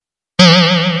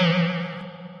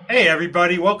Hey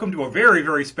everybody, welcome to a very,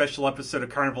 very special episode of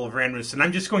Carnival of Randomness, and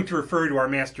I'm just going to refer to our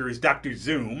master as Dr.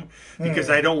 Zoom because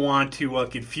I don't want to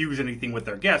confuse anything with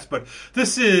our guests, but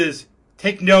this is,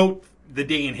 take note, the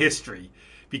day in history,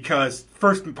 because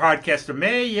first podcast of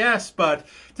May, yes, but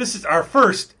this is our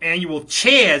first annual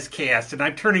Chaz cast, and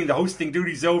I'm turning the hosting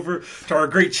duties over to our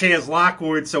great Chaz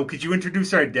Lockwood, so could you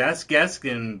introduce our guest,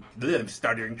 and I'm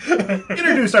stuttering.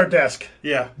 Introduce our desk.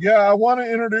 Yeah. Yeah, I want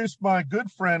to introduce my good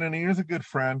friend, and he is a good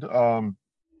friend. And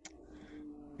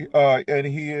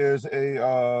he is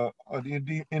an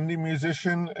indie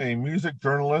musician, a music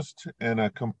journalist, and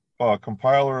a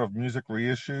compiler of music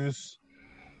reissues.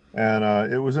 And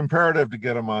it was imperative to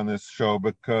get him on this show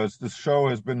because this show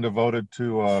has been devoted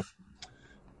to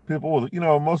people with,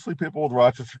 mostly people with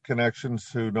Rochester connections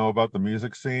who know about the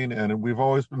music scene. And we've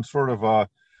always been sort of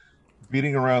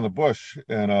beating around the bush,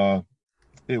 and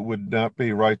it would not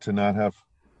be right to not have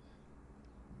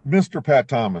Mr. Pat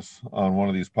Thomas on one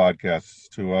of these podcasts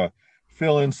to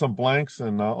fill in some blanks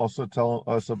and also tell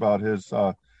us about his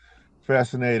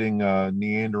fascinating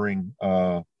meandering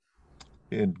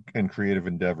in creative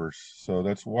endeavors. So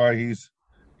that's why he's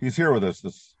here with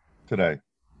us today.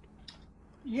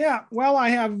 Yeah, well, I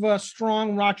have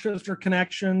strong Rochester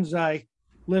connections. I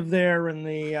lived there in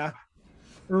the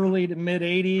early to mid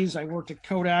 80s. I worked at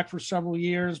Kodak for several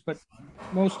years, but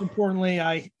most importantly,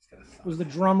 I was the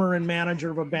drummer and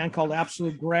manager of a band called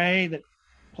Absolute Gray that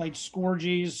played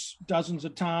Scorgies dozens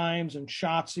of times and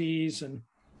Shotsies and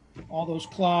all those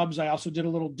clubs. I also did a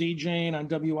little DJing on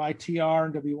WITR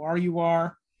and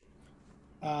WRUR.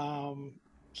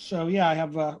 So yeah, I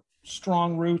have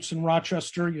strong roots in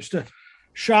Rochester. Used to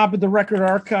shop at the Record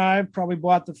Archive. Probably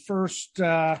bought the first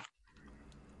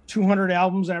 200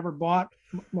 albums I ever bought.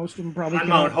 Most of them probably On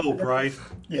Mount Hope, right?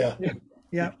 Yeah.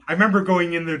 I remember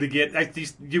going in there to get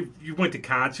you went to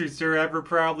concerts there ever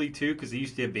probably too because they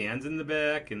used to have bands in the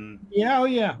back and yeah.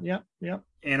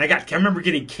 And I remember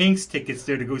getting Kinks tickets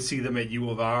there to go see them at U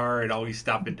of R and always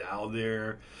stopping down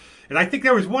there. And I think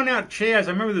there was one out, Chaz.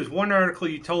 I remember there was one article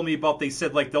you told me about. They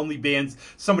said like the only bands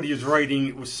somebody was writing,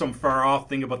 it was some far off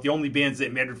thing about the only bands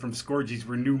that mattered from Scorgies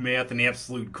were New Math and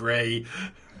Absolute Gray.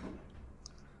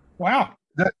 Wow.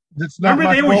 That's not.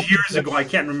 Remember, that was years ago. I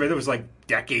can't remember. That was like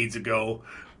decades ago.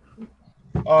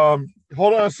 Hold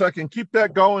on a second. Keep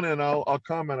that going, and I'll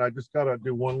comment. I just gotta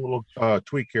do one little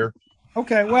tweak here.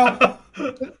 Okay. Well,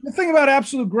 the thing about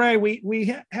Absolute Gray,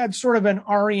 we had sort of an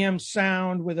REM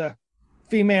sound with a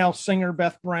female singer,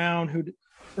 Beth Brown, who'd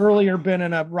earlier been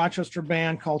in a Rochester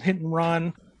band called Hit and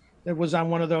Run. That was on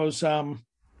one of those.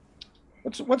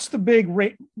 What's the big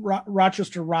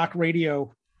Rochester rock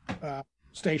radio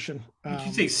station? Did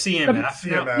you say CMF?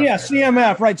 CMF? Yeah,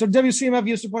 CMF, right. So WCMF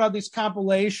used to put out these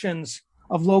compilations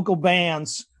of local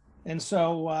bands, and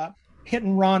so Hit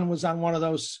and Run was on one of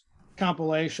those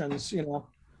compilations.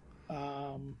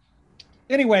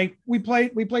 Anyway, we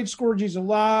played Scorgies a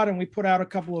lot, and we put out a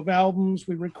couple of albums.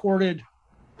 We recorded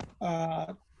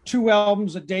 2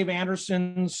 albums at Dave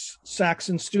Anderson's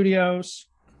Saxon Studios.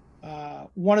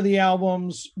 One of the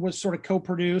albums was sort of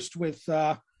co-produced with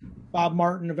Bob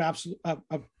Martin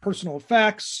of Personal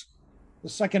Effects. The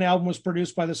second album was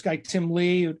produced by this guy, Tim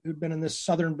Lee, who'd been in this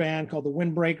Southern band called the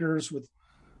Windbreakers with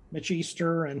Mitch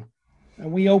Easter. And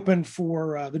we opened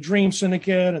for the Dream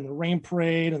Syndicate and the Rain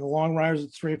Parade and the Long Riders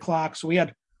at 3 o'clock. So we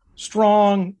had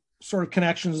strong sort of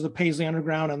connections to the Paisley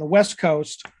Underground on the West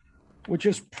Coast, which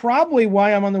is probably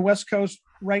why I'm on the West Coast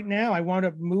right now. I wound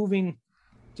up moving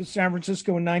to San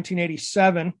Francisco in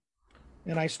 1987,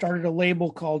 and I started a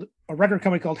record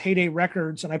company called Heyday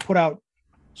Records, and I put out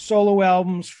solo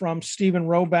albums from Stephen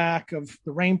Roback of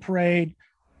the Rain Parade,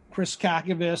 Chris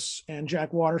Kakovich, and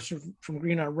Jack Waters from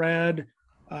Green on Red,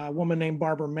 a woman named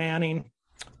Barbara Manning.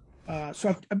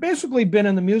 So I've basically been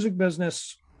in the music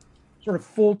business sort of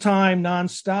full-time,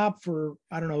 nonstop for,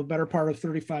 I don't know, the better part of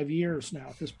 35 years now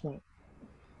at this point.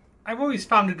 I've always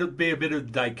found it to be a bit of a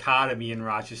dichotomy in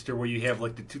Rochester where you have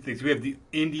like the two things. We have the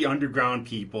indie underground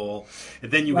people, and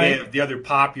then you have the other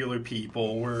popular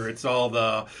people where it's all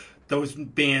those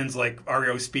bands like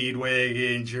REO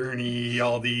Speedwagon, Journey,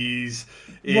 all these.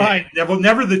 Right.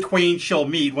 Never the twain shall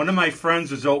meet. One of my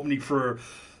friends was opening for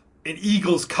an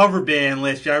Eagles cover band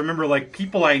last year. I remember like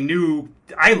people I knew,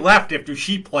 I left after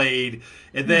she played,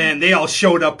 and then they all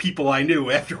showed up people I knew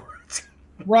afterwards.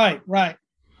 Right.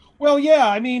 Well, yeah,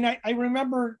 I mean, I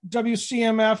remember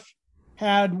WCMF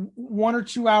had 1 or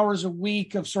 2 hours a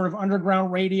week of sort of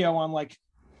underground radio on like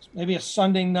maybe a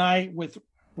Sunday night with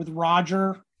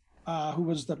Roger, who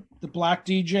was the black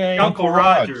DJ. Uncle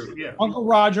Roger, yeah. Uncle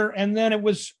Roger. And then it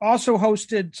was also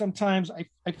hosted sometimes,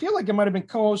 I feel like it might have been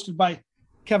co-hosted by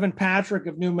Kevin Patrick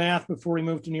of New Math before he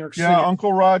moved to New York City. Yeah,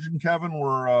 Uncle Raj and Kevin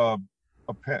were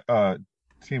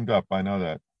teamed up. I know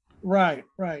that. Right.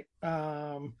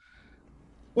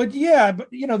 But yeah, but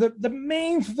the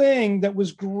main thing that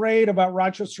was great about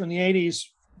Rochester in the 80s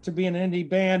to be an indie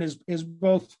band is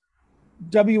both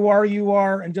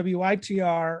WRUR and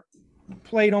WITR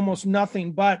played almost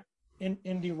nothing but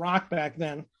indie rock back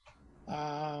then.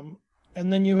 And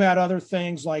then you had other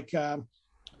things like,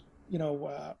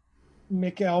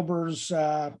 Mick Elber's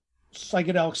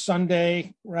Psychedelic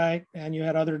Sunday, right? And you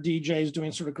had other DJs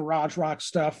doing sort of garage rock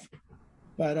stuff.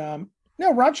 But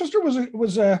Rochester was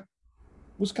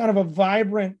kind of a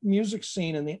vibrant music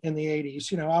scene in the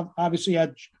 80s. Obviously you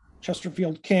had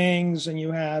Chesterfield Kings, and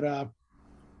you had a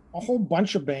whole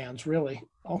bunch of bands, really.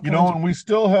 And we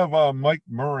still have Mike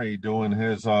Murray doing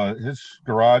his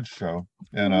garage show.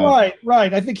 And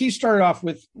right. I think he started off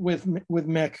with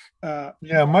Mick.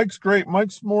 Yeah, Mike's great.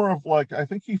 Mike's more of like, I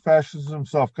think he fashions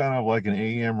himself kind of like an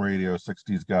AM radio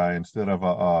 60s guy instead of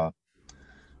a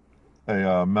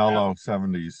mellow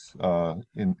 70s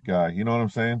guy. You know what I'm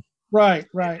saying? Right.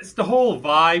 It's the whole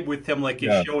vibe with him, like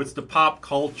his show. It's the pop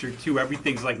culture too.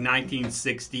 Everything's like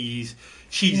 1960s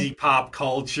cheesy pop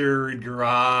culture and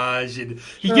garage, and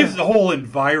he gives the whole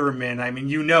environment. I mean,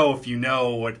 if you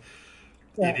know what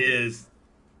it is.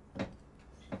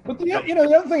 But the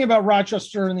other thing about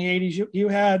Rochester in the 80s, you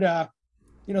had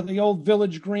the old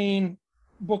Village Green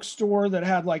bookstore that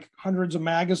had like hundreds of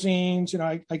magazines.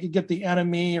 I could get The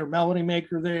Enemy or Melody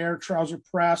Maker there, Trouser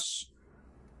Press.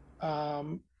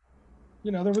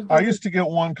 I used to get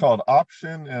one called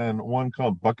Option and one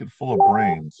called Bucket Full of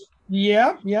Brains.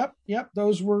 Yeah, yep.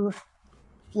 Those were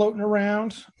floating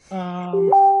around.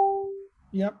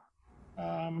 Yep.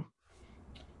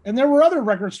 And there were other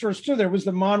record stores too. There was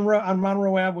the Monroe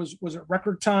Ave. Was it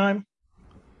Record Time?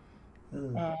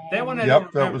 That one I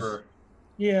don't remember.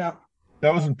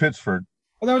 That was in Pittsford.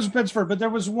 Well, that was in Pittsford, but there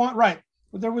was one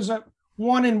But there was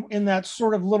one in that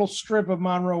sort of little strip of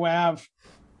Monroe Ave,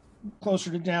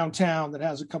 closer to downtown, that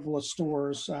has a couple of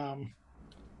stores.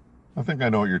 I think I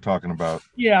know what you're talking about.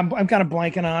 Yeah, I'm kind of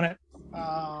blanking on it.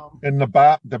 And the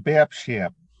Bap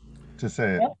Shop, to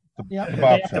say it.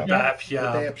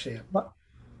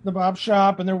 The Bop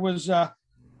Shop, and there was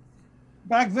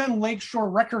back then Lakeshore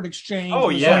Record Exchange. Oh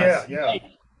yeah.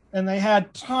 And they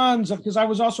had tons of, because I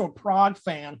was also a prog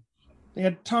fan. They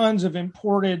had tons of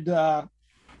imported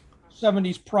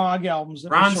 70s prog albums.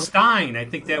 Ron Stein, I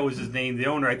think that was his name, the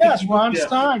owner. Ron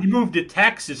Stein. He moved to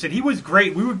Texas, and he was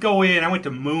great. We would go in. I went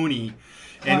to Mooney,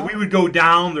 and we would go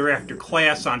down there after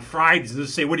class on Fridays and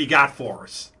just say, "What do you got for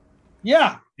us?"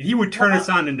 Yeah. And he would turn us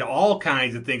on into all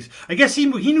kinds of things. I guess he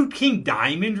knew King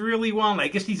Diamond really well, and I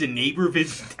guess he's a neighbor of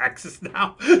his in Texas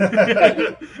now. He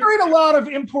carried a lot of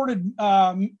imported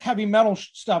heavy metal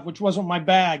stuff, which wasn't my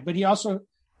bag, but he also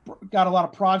got a lot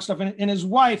of prog stuff. And his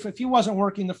wife, if he wasn't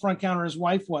working the front counter, his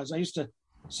wife was. I used to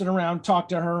sit around, talk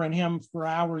to her and him for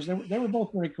hours. They were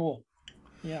both very cool.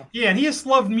 Yeah. Yeah, and he just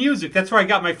loved music. That's where I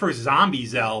got my first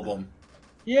Zombies album.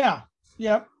 Yeah.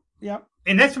 Yep.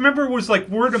 And remember, it was like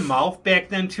word of mouth back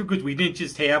then, too, because we didn't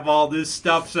just have all this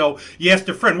stuff. So you asked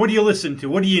a friend, what do you listen to?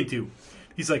 What are you into?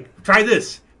 He's like, try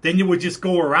this. Then you would just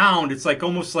go around. It's like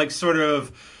almost like sort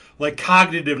of like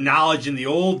cognitive knowledge in the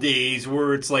old days,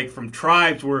 where it's like from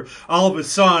tribes, where all of a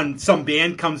sudden some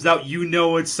band comes out,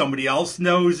 it, somebody else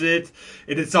knows it,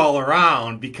 and it's all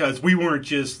around, because we weren't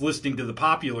just listening to the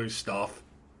popular stuff.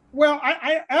 Well,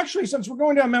 I actually, since we're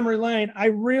going down memory lane, I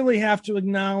really have to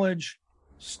acknowledge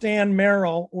Stan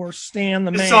Merrill, or Stan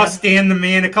the Man. I saw Stan the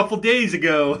Man a couple days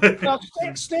ago. Now,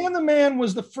 Stan the Man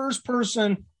was the first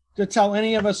person to tell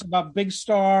any of us about Big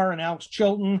Star and Alex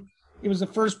Chilton. He was the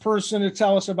first person to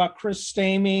tell us about Chris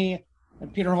Stamey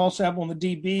and Peter Holsapple and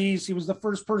the DBs. He was the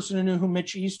first person who knew who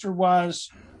Mitch Easter was.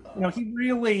 He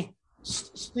really,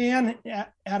 Stan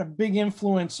had a big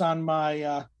influence on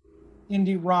my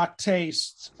indie rock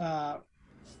taste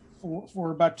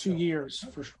for about 2 years,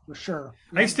 for sure.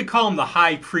 I used to call him the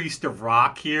high priest of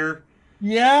rock here.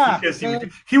 Yeah. Because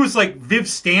he was like Viv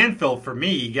Stanfield for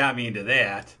me. He got me into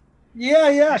that.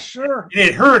 Yeah, sure. And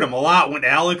it hurt him a lot when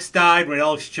Alex died, when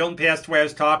Alex Chilton passed away. I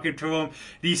was talking to him, and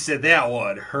he said that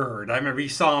one hurt. I remember he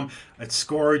saw him at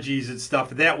Scourges and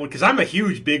stuff. That one, because I'm a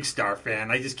huge Big Star fan.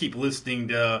 I just keep listening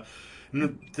to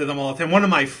them all the time. One of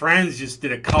my friends just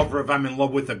did a cover of "I'm in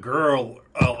Love with a Girl"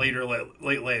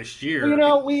 late last year.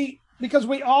 Because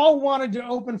we all wanted to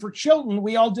open for Chilton,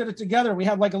 we all did it together. We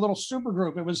had like a little super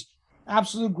group. It was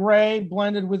Absolute Grey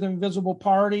blended with Invisible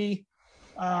Party.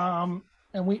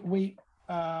 And we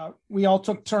all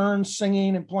took turns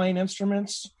singing and playing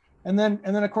instruments, and then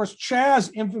of course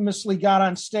Chaz infamously got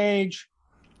on stage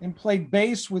and played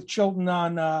bass with Chilton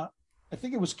on, I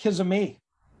think it was Kiss of Me.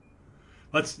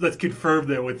 Let's confirm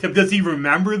that with him. Does he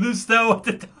remember this though at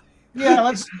the time? Yeah,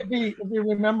 let's see if he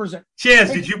remembers it. Chaz,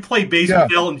 Hey, did you play bass Yeah.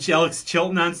 with Alex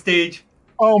Chilton on stage?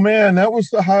 Oh man, that was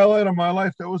the highlight of my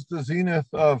life. That was the zenith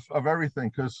of everything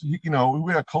because we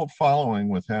had a cult following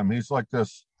with him. He's like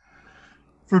this.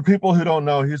 For people who don't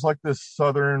know, he's like this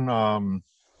Southern kind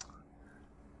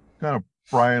of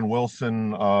Brian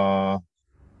Wilson pop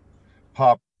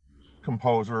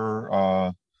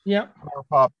composer, yeah, power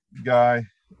pop guy,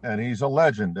 and he's a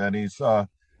legend. And he's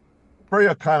very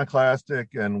iconoclastic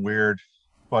and weird,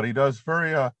 but he does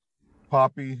very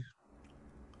poppy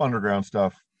underground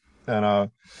stuff. And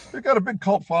they got a big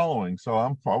cult following, so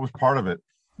I was part of it.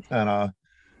 And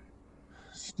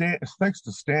thanks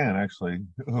to Stan, actually,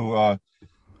 who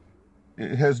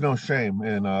has no shame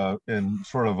in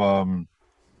sort of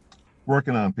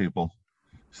working on people.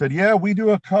 Said, "Yeah, we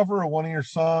do a cover of one of your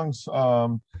songs,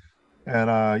 and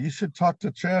you should talk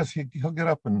to Chaz. He'll get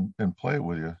up and play it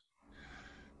with you."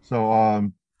 So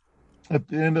at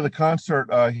the end of the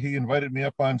concert, he invited me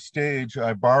up on stage.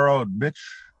 I borrowed Mitch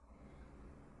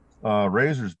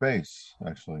Razor's bass,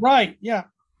 actually. right, yeah.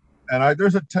 And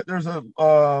there's a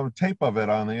tape of it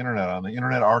on the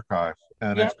internet archive,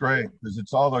 and Yeah. it's great because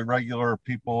it's all the regular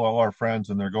people, all our friends,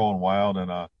 and they're going wild.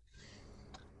 And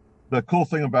the cool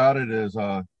thing about it is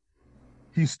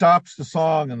he stops the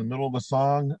song in the middle of the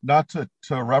song, not to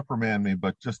reprimand me,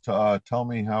 but just to tell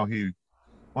me how he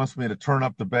wants me to turn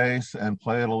up the bass and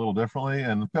play it a little differently.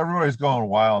 And everybody's going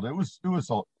wild. It was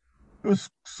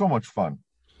so much fun.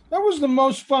 That was the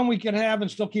most fun we could have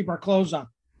and still keep our clothes on.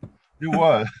 It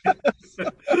was.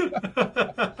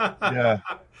 Yeah.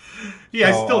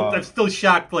 Yeah, So, I'm still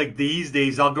shocked. Like these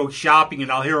days, I'll go shopping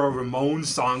and I'll hear a Ramones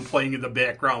song playing in the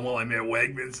background while I'm at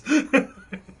Wegmans.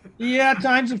 Yeah,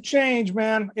 times have changed,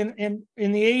 man. In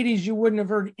the 80s, you wouldn't have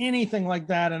heard anything like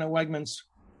that in a Wegmans.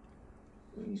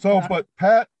 So, but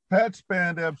Pat's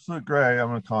band, Absolute Gray,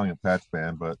 I'm not calling it Pat's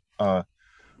band, but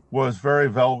was very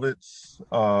Velvet's,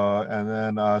 and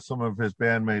then some of his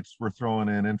bandmates were throwing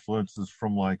in influences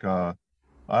from like I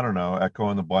don't know, Echo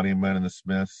and the Bunnymen and the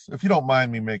Smiths. If you don't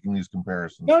mind me making these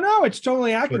comparisons. No, it's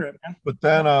totally accurate, man. But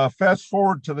then fast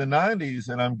forward to the 90s,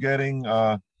 and I'm getting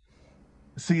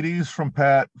CDs from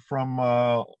Pat from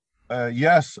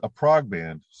Yes, a prog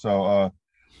band. So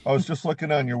I was just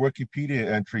looking on your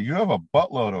Wikipedia entry. You have a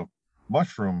buttload of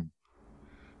Mushroom,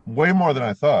 way more than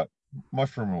I thought.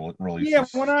 Mushroom releases. Yeah,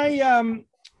 when I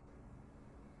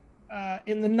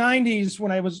in the 90s,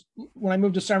 when I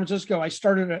moved to San Francisco, I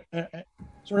started a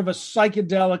sort of a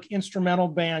psychedelic instrumental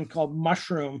band called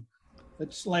Mushroom.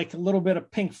 It's like a little bit of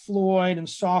Pink Floyd and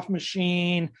Soft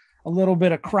Machine, a little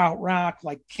bit of krautrock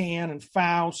like Can and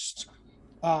Faust,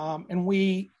 and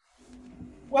we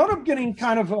wound up getting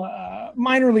kind of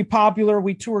minorly popular.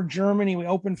 We toured Germany. We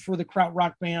opened for the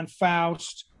krautrock band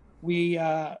Faust. We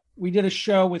did a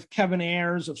show with Kevin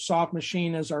Ayers of Soft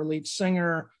Machine as our lead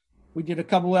singer. We did a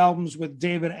couple albums with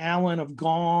David Allen of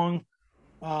Gong.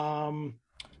 And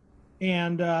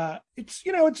it's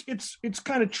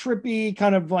kind of trippy,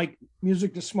 kind of like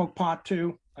music to smoke pot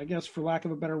to, I guess, for lack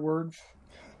of a better word.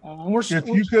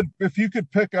 If you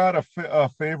could pick out a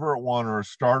favorite one or a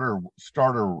starter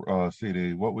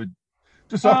CD, what would,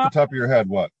 just off the top of your head,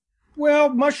 what? Well,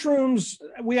 Mushrooms,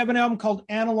 we have an album called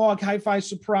Analog Hi-Fi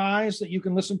Surprise that you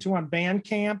can listen to on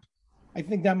Bandcamp. I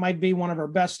think that might be one of our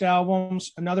best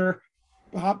albums. Another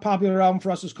popular album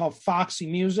for us is called Foxy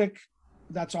Music.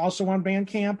 That's also on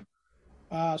Bandcamp.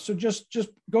 So just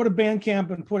go to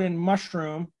Bandcamp and put in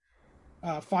Mushroom,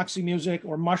 Foxy Music,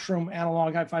 or Mushroom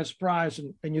Analog Hi-Fi Surprise,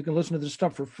 and you can listen to this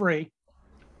stuff for free.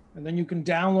 And then you can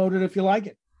download it if you like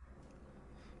it.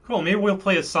 Cool. Maybe we'll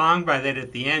play a song by that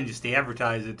at the end just to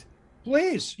advertise it.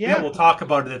 Please, yeah. We'll talk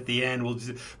about it at the end.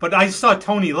 But I saw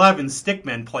Tony Levin's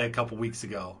Stickmen play a couple weeks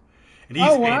ago. And he's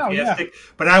fantastic. Yeah.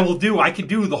 But I can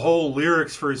do the whole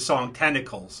lyrics for his song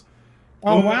Tentacles.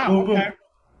 Oh, boom, wow. Boom, boom. Okay.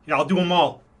 Yeah, I'll do them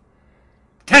all.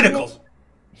 Tentacles.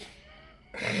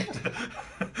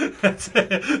 That's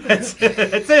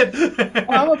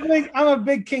it. I'm a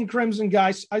big King Crimson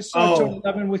guy. I saw Tony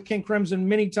Levin with King Crimson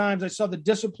many times. I saw the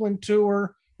Discipline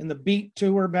tour and the Beat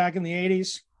tour back in the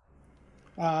 80s.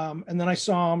 And then I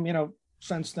saw him,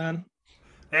 since then.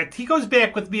 And he goes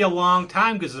back with me a long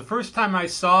time because the first time I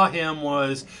saw him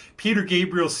was Peter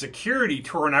Gabriel's Security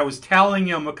tour, and I was telling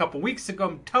him a couple weeks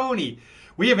ago, Tony,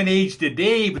 we haven't aged a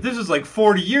day, but this was like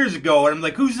 40 years ago. And I'm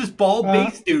like, who's this bald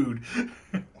bass dude?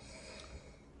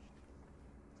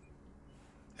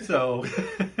 So.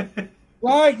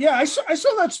 Right, yeah, I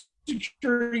saw that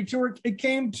Security tour. It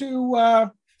came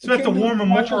to. So at the War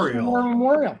Memorial. War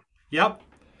Memorial. Yep.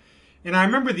 And I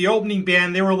remember the opening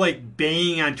band, they were like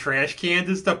banging on trash cans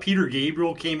and stuff. Peter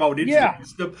Gabriel came out Yeah.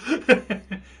 introduced them.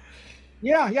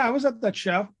 Yeah, I was at that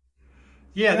show.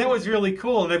 Yeah, that was really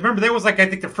cool. And I remember that was like, I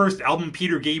think, the first album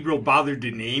Peter Gabriel bothered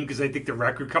to name because I think the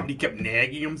record company kept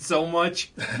nagging him so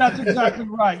much. That's exactly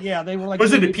right. Yeah, they were like.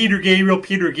 Wasn't it Peter Gabriel?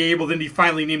 Then he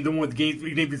finally named the one with games.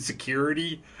 He named it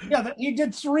Security. Yeah, he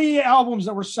did 3 albums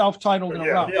that were self-titled in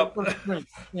a row. Yep. First 3.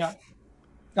 Yeah.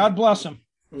 God bless him.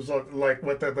 It was like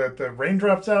what the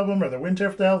Raindrops album or the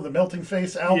Windrift album, the Melting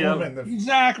Face album, and the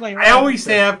Exactly. Right. I always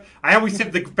have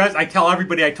the best. I tell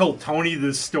everybody. I told Tony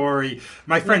this story.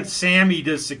 My friend Sammy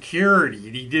does security,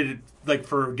 and he did it like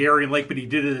for Darien Lake, but he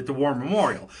did it at the War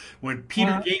Memorial. When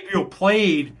Peter Gabriel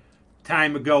played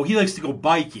time ago, he likes to go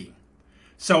biking.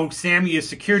 So Sammy is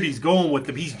security's going with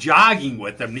him. He's jogging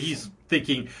with him. He's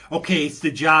thinking, okay, it's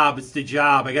the job.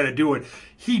 I got to do it.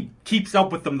 He keeps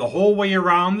up with them the whole way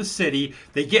around the city.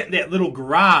 They get in that little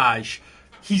garage.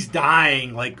 He's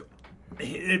dying. Like,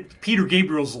 Peter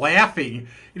Gabriel's laughing,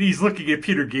 and he's looking at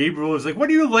Peter Gabriel. He's like, what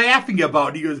are you laughing about?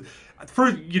 And he goes,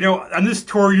 first, on this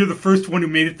tour, you're the first one who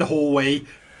made it the whole way.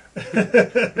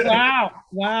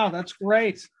 Wow, that's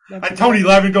great. And Tony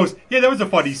Levin goes, yeah, that was a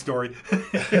funny story.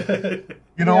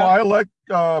 I like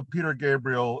Peter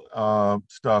Gabriel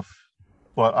stuff,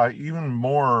 but I even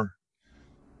more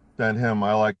than him,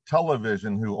 I like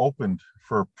Television, who opened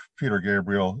for Peter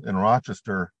Gabriel in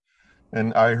Rochester,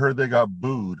 and I heard they got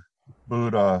booed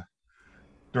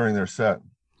during their set.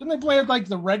 Didn't they play it like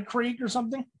the Red Creek or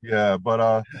something? Yeah,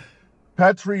 but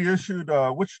Pat's reissued.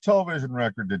 Which Television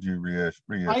record did you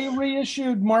reissue? I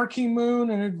reissued Marquee Moon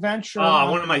and Adventure.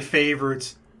 One of my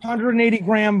favorites. 180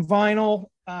 gram vinyl.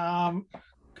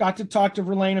 Got to talk to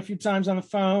Verlaine a few times on the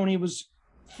phone. He was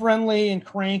friendly and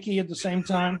cranky at the same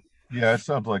time. Yeah, it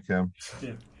sounds like him.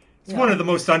 Yeah. He's one of the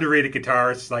most underrated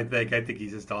guitarists, I think. I think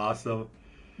he's just awesome.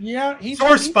 Yeah.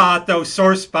 Sore spot.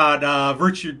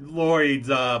 Richard Lloyd's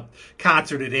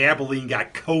concert at Abilene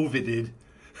got COVIDed.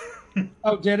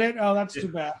 Oh, did it? Oh, that's too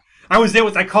bad. I was there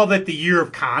I called that the year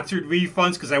of concert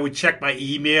refunds because I would check my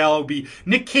email. It would be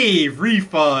Nick Cave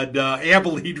refund,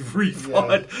 Abilene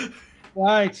refund. Yeah.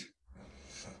 Right.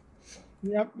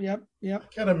 Yep.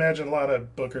 Can't imagine a lot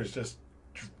of bookers just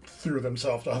threw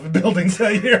themselves off of buildings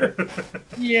that year.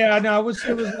 Yeah, no, it was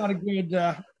not a good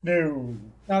no,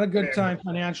 not a good time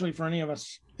financially for any of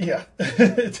us. Yeah,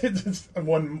 it's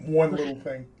one little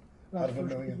thing out of a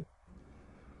million.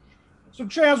 So,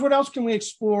 Chaz, what else can we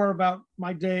explore about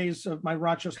my days of my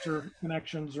Rochester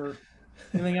connections, or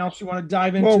anything else you want to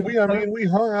dive into? Well, we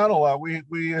hung out a lot. We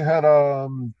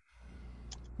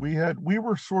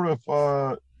were sort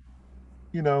of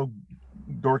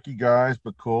dorky guys,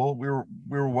 but cool. We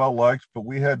were well liked, but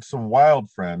we had some wild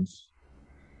friends.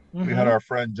 Mm-hmm. We had our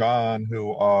friend John, who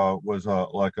was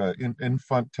like a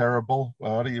infant terrible.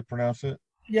 How do you pronounce it?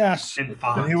 Yes. And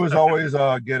he was always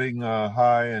getting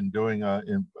high and doing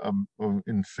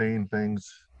insane things.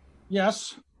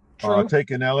 Yes. True.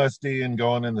 Taking LSD and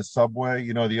going in the subway.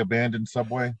 The abandoned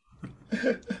subway.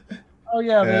 Oh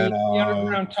yeah, the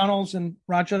underground tunnels in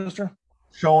Rochester.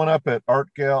 Showing up at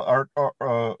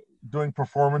doing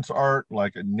performance art,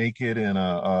 like naked in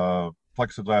a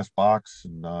plexiglass box,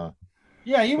 and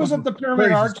yeah, he was at the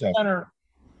Pyramid Arts Center.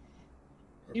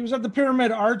 He was at the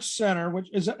Pyramid Arts Center, which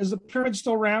is the Pyramid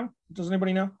still around? Does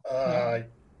anybody know? I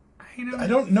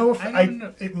don't know if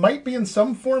it might be in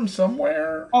some form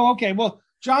somewhere. Oh, okay. Well,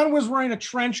 John was wearing a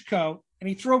trench coat, and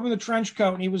he threw open the trench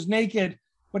coat, and he was naked,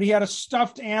 but he had a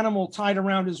stuffed animal tied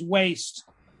around his waist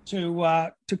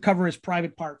to cover his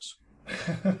private parts.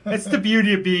 That's the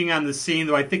beauty of being on the scene,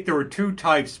 though. I think there were 2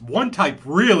 types. One type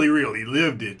really, really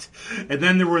lived it. And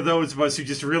then there were those of us who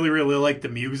just really, really liked the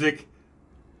music.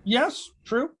 Yes,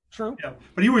 true. Yeah.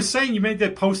 But you were saying, you made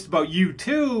that post about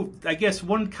U2. I guess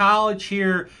one college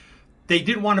here, they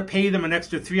didn't want to pay them an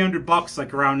extra $300,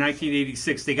 like around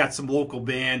 1986. They got some local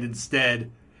band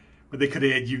instead, but they could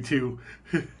have had U2.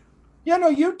 Yeah,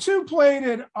 no, U2 played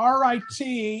at RIT,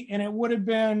 and it would have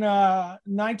been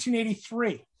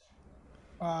 1983.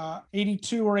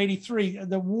 82 or 83,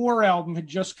 the War album had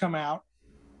just come out,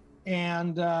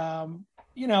 and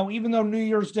even though New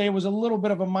Year's Day was a little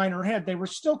bit of a minor hit, they were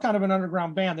still kind of an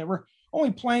underground band. They were only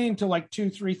playing to like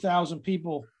 2,000-3,000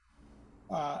 people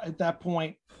at that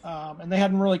point, and they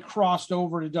hadn't really crossed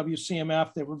over to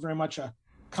WCMF. They were very much a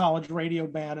college radio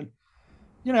band,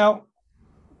 and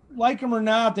like them or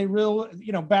not, they really,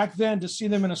 back then, to see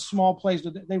them in a small place,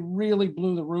 they really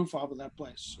blew the roof off of that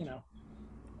place.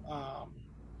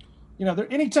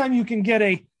 Anytime you can get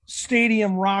a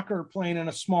stadium rocker playing in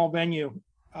a small venue,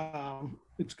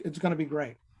 it's going to be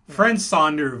great. friends saw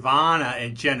Nirvana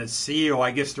and Geneseo.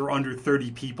 I guess there were under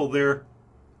 30 people there.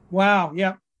 Wow.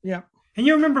 Yep. Yep. And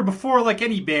you remember before, like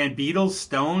any band, Beatles,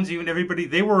 Stones, even everybody,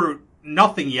 they were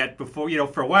nothing yet before,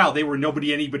 for a while, they were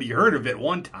nobody anybody heard of at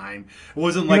one time. It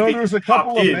wasn't like they there's a popped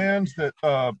couple of in. bands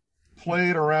that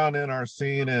played around in our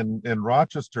scene in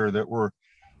Rochester that were,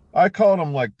 I called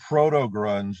them like proto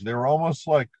grunge. They were almost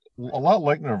like a lot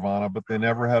like Nirvana, but they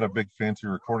never had a big fancy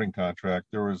recording contract.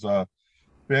 There was a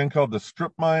band called the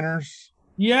Strip Miners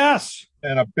Yes.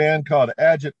 and a band called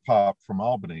Agit Pop from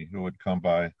Albany who would come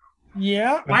by.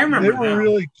 Yeah. I remember they were them.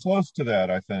 really close to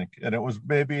that, I think, and it was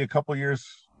maybe a couple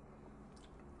years,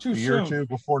 Too a year soon. or two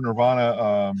before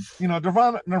Nirvana.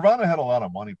 Nirvana had a lot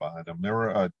of money behind them. They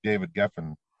were David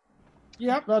Geffen,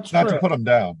 Yep. That's not true. to put them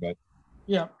down, but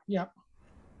Yep. Yep.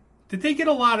 Did they get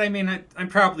a lot? I mean, I'm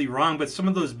probably wrong, but some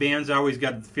of those bands I always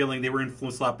got the feeling they were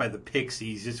influenced a lot by the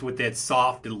Pixies, just with that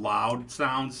soft and loud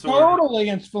sound. Sort of. Totally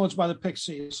influenced by the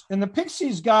Pixies. And the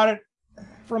Pixies got it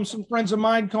from some friends of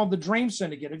mine called the Dream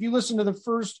Syndicate. If you listen to the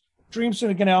first Dream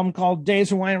Syndicate album called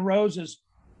Days of Wine and Roses,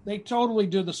 they totally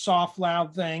do the soft,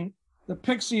 loud thing. The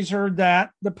Pixies heard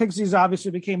that. The Pixies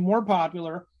obviously became more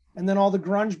popular, and then all the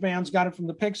grunge bands got it from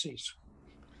the Pixies.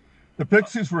 the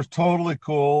Pixies were totally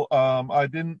cool. I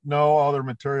didn't know all their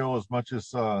material as much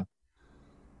as our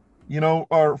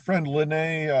friend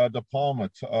Linnea De Palma,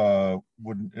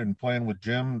 in playing with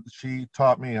Jim, she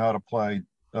taught me how to play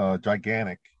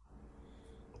Gigantic.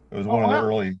 It was one of the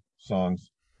early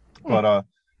songs, but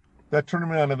that turned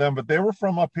me on to them. But they were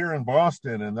from up here in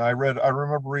Boston, and I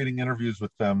remember reading interviews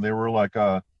with them. They were like,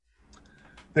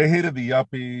 they hated the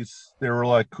yuppies. They were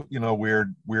like,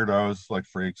 weirdos, like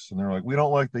freaks, and they're like, we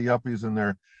don't like the yuppies and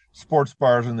their sports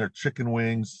bars and their chicken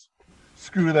wings.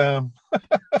 Screw them.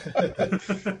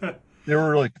 They're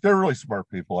really smart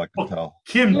people, I could tell.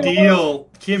 Kim Deal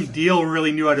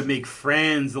really knew how to make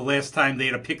friends the last time they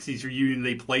had a Pixies reunion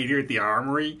they played here at the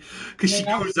Armory. Because she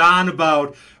goes on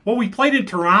about, we played in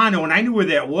Toronto, and I knew where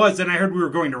that was, and I heard we were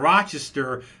going to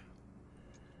Rochester.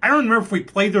 I don't remember if we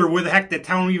played there or where the heck that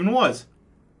town even was.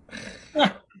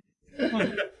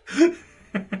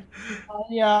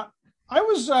 Yeah. I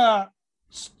was,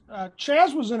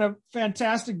 Chaz was in a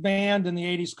fantastic band in the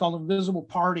 80s called Invisible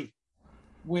Party,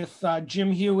 with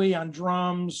Jim Huey on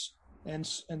drums and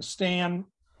Stan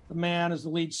the Man as the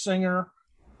lead singer,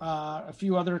 a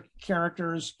few other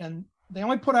characters, and they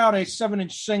only put out a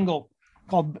 7-inch single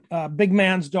called Big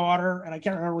Man's Daughter, and I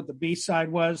can't remember what the B-side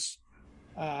was,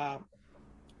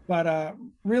 but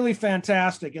really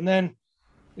fantastic. And then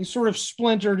they sort of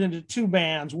splintered into two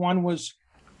bands. One was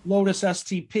Lotus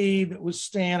STP, that was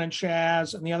Stan and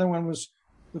Chaz, and the other one was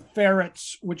the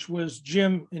Ferrets, which was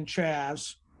Jim and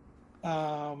Chaz.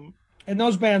 And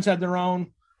those bands had their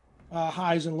own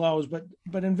highs and lows, but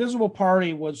Invisible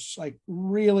Party was like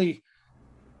really,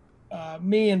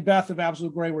 me and Beth of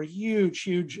Absolute Grey were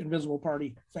huge Invisible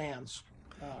Party fans.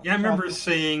 I remember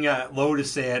seeing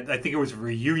Lotus at, I think it was a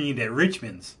reunion at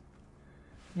Richmond's.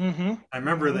 Mm-hmm. I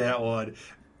remember that one.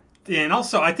 And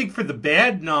also, I think for the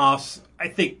Badnoffs, I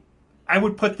think I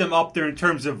would put them up there in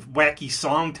terms of wacky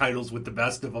song titles with the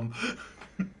best of them.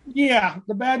 Yeah,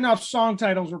 the Badnoff song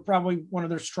titles were probably one of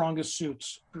their strongest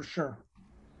suits, for sure.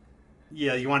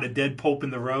 Yeah, you want a Dead Pope in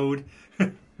the Road?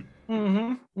 Mm-hmm.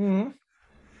 Mm-hmm.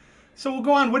 So we'll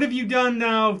go on. What have you done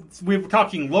now? We're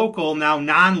talking local, now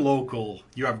non-local.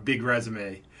 You have a big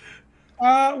resume.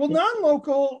 Well,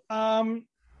 non-local,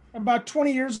 about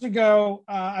 20 years ago,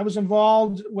 I was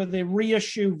involved with a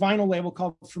reissue vinyl label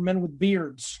called For Men with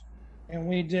Beards. And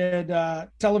we did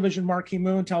Television Marquee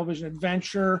Moon, Television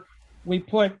Adventure. We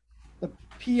put the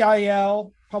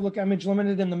PIL, Public Image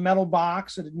Limited, in the metal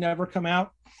box. It had never come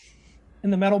out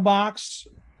in the metal box.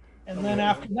 And then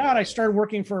after that, I started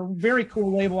working for a very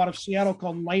cool label out of Seattle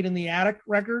called Light in the Attic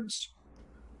Records.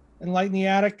 And Light in the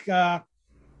Attic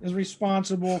is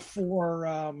responsible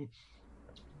for,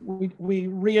 we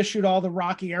reissued all the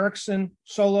Rocky Erickson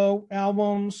solo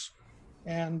albums.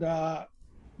 And I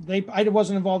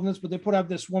wasn't involved in this, but they put out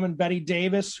this woman, Betty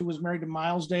Davis, who was married to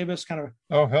Miles Davis, kind of.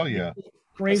 Oh, hell yeah. I've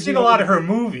Crazy. seen a lot of her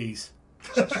movies.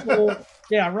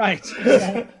 Yeah, right.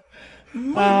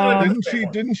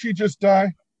 Didn't she just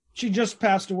die? She just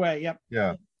passed away. Yep.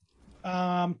 Yeah.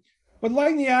 But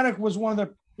Light in the Attic was one of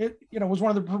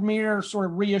the premier sort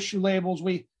of reissue labels.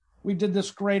 We did this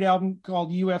great album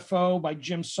called UFO by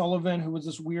Jim Sullivan, who was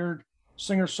this weird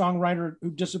singer-songwriter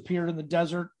who disappeared in the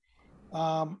desert.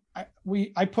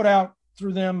 I put out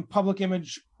through them Public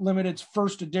Image Limited's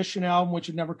first edition album, which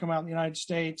had never come out in the United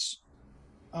States.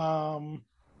 Yeah,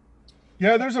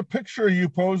 there's a picture of you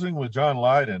posing with John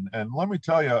Lydon, and let me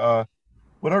tell you,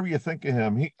 whatever you think of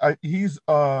him, he's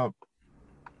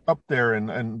up there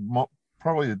and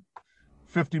probably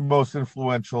 50 most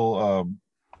influential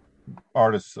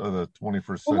artists of the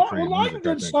 21st century. Well, Lydon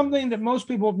did something that most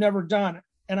people have never done.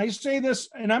 And I say this,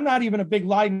 and I'm not even a big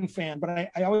Lydon fan, but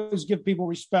I always give people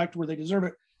respect where they deserve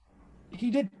it. He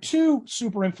did two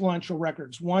super influential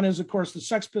records. One is, of course, the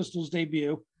Sex Pistols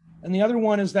debut, and the other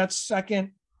one is that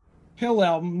second Pill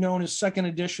album known as Second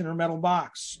Edition or Metal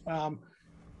Box.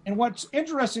 And what's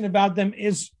interesting about them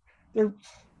is they're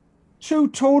two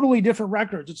totally different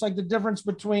records. It's like the difference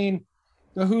between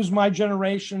the Who's My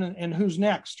Generation and Who's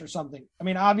Next or something. I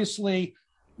mean, obviously,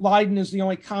 Lydon is the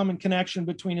only common connection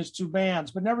between his two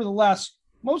bands, but nevertheless,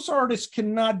 most artists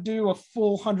cannot do a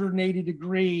full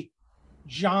 180-degree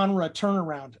genre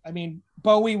turnaround. I mean,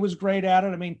 Bowie was great at it.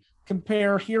 I mean,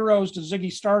 compare Heroes to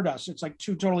Ziggy Stardust. It's like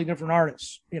two totally different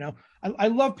artists. You know, I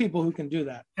love people who can do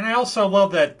that. And I also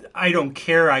love that I don't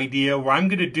care idea where I'm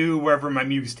going to do wherever my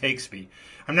muse takes me.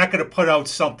 I'm not going to put out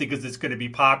something because it's going to be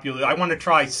popular. I want to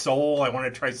try soul. I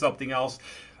want to try something else.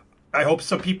 I hope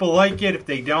some people like it. If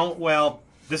they don't, well,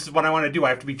 this is what I want to do. I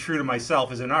have to be true to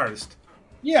myself as an artist.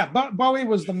 Yeah, Bowie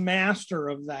was the master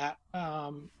of that.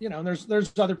 You know,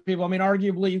 there's other people. I mean,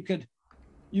 arguably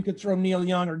you could throw Neil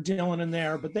Young or Dylan in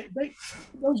there, but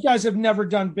those guys have never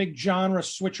done big genre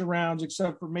switch arounds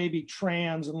except for maybe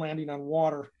Trans and Landing on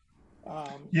Water.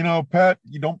 You know, Pat,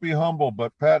 you don't be humble,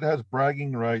 but Pat has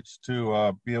bragging rights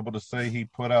to be able to say he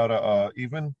put out a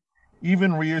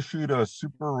even reissued a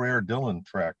super rare Dylan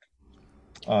track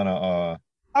on a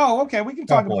okay, we can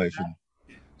talk about that.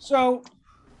 So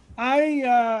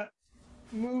I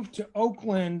moved to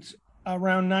Oakland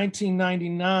around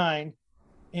 1999,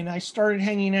 and I started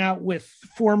hanging out with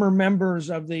former members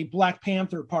of the Black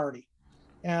Panther Party.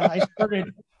 And I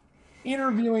started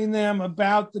interviewing them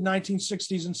about the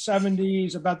 1960s and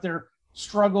 70s, about their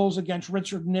struggles against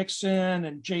Richard Nixon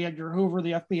and J. Edgar Hoover,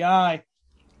 the FBI.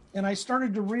 And I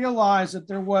started to realize that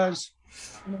there was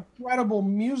an incredible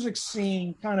music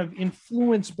scene kind of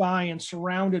influenced by and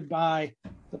surrounded by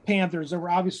the Panthers. There were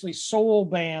obviously soul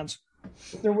bands,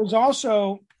 but there was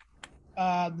also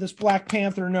this Black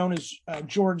Panther known as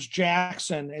George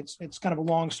Jackson. It's kind of a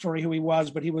long story who he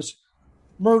was, but he was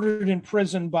murdered in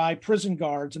prison by prison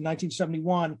guards in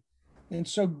 1971. And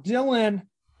so Dylan,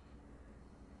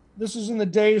 this is in the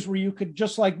days where you could,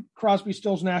 just like Crosby,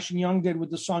 Stills, Nash & Young did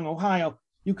with the song Ohio,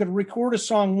 you could record a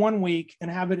song one week and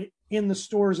have it in the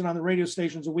stores and on the radio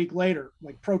stations a week later,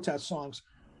 like protest songs.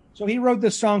 So he wrote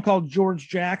this song called George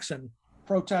Jackson,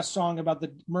 protest song about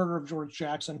the murder of George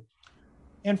Jackson.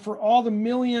 And for all the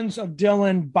millions of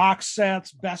Dylan box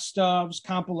sets, best ofs,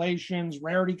 compilations,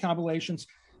 rarity compilations,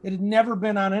 it had never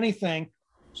been on anything.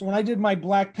 So when I did my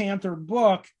Black Panther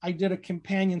book, I did a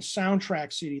companion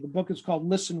soundtrack CD. The book is called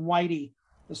Listen Whitey,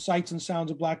 The Sights and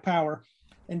Sounds of Black Power.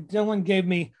 And Dylan gave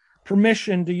me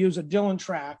permission to use a Dylan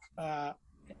track,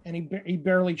 and he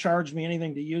barely charged me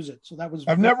anything to use it. So that was...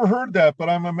 I've never heard that, but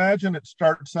I'm imagine it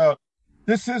starts out,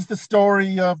 this is the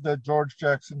story of the George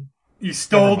Jackson. You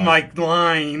stole my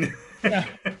line. Yeah.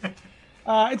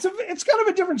 It's kind of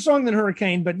a different song than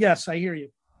Hurricane, but yes, I hear you.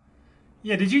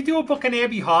 Yeah, did you do a book on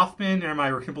Abbie Hoffman, or am I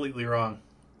completely wrong?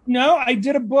 No, I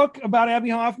did a book about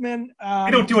Abbie Hoffman. I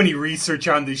don't do any research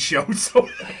on this show, so...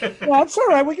 Well, it's all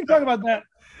right. We can talk about that.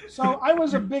 So I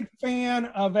was a big fan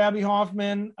of Abbie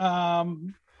Hoffman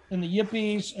and the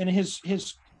Yippies, and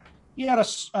he had a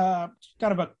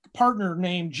kind of a partner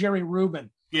named Jerry Rubin.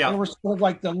 Yeah. They were sort of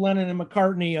like the Lennon and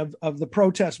McCartney of the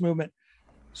protest movement.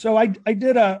 So I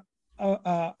did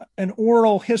an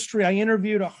oral history. I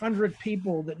interviewed 100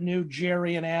 people that knew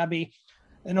Jerry and Abbie.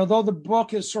 And although the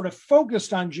book is sort of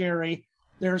focused on Jerry,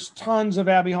 there's tons of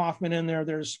Abbie Hoffman in there.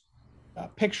 There's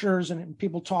pictures and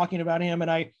people talking about him. And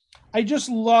I just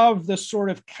love this sort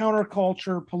of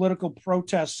counterculture political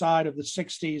protest side of the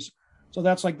 60s. So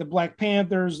that's like the Black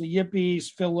Panthers, the Yippies,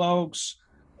 Phil Oakes,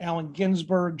 Allen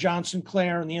Ginsberg, John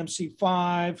Sinclair, and the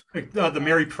MC5. The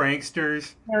Merry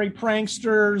Pranksters. Merry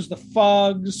Pranksters, the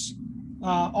Fugs,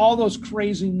 all those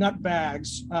crazy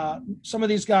nutbags. Some of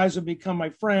these guys have become my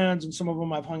friends, and some of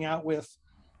them I've hung out with.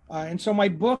 And so in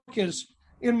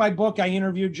my book, I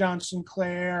interviewed John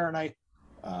Sinclair, and I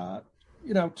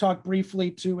talked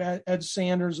briefly to Ed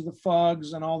Sanders of the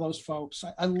Fugs and all those folks.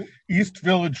 East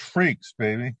Village Freaks,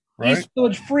 baby, right? East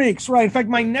Village Freaks, right. In fact,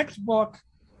 my next book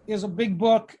is a big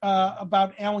book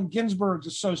about Allen Ginsberg's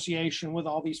association with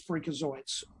all these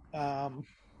freakazoids.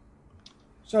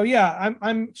 So yeah,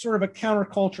 I'm sort of a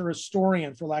counterculture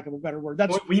historian, for lack of a better word.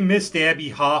 That's We missed Abby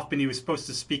Hoffman. He was supposed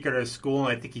to speak at our school,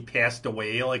 and I think he passed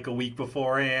away like a week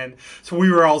beforehand. So we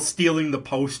were all stealing the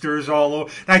posters all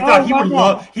over. And I thought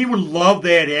he would love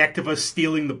that act of us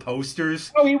stealing the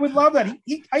posters. Oh, he would love that.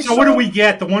 So what did we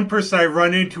get? The one person I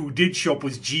run into who did show up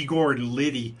was G. Gordon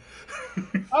Liddy.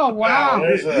 Oh wow!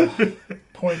 There's a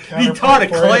point. He taught a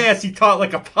class. He taught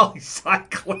like a poli-sci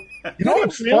class. You know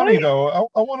what's funny though?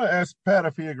 I want to ask Pat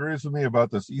if he agrees with me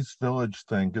about this East Village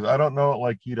thing, because I don't know it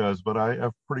like he does, but I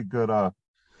have pretty good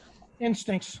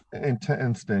instincts.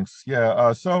 Instincts.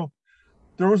 Yeah. So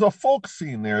there was a folk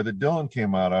scene there that Dylan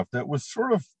came out of that was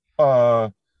sort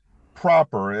of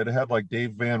proper. It had like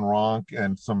Dave Van Ronk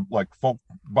and some like folk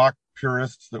Bach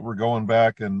purists that were going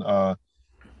back and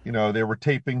they were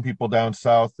taping people down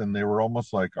south, and they were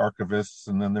almost like archivists.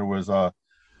 And then there was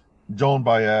Joan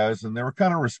Baez, and they were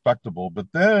kind of respectable. But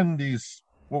then these,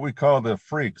 what we call the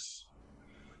freaks,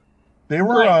 they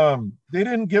were they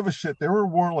didn't give a shit. They were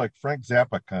more like Frank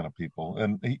Zappa kind of people,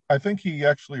 and I think he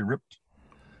actually ripped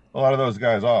a lot of those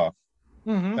guys off.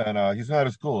 Mm-hmm. And he's not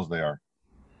as cool as they are.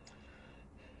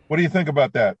 What do you think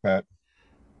about that, Pat?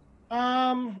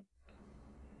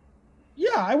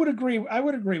 Yeah, I would agree. I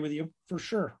would agree with you for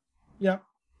sure. Yeah.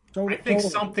 I think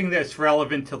something that's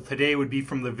relevant till today would be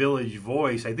from the Village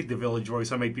Voice. I think the Village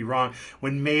Voice, I might be wrong,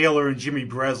 when Mailer and Jimmy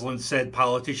Breslin said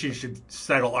politicians should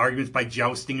settle arguments by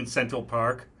jousting in Central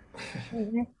Park.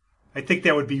 Mm-hmm. I think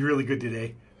that would be really good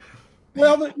today.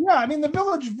 Well, the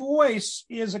Village Voice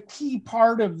is a key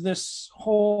part of this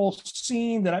whole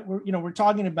scene that we're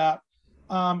talking about.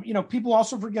 People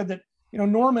also forget that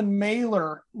Norman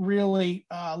Mailer really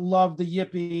loved the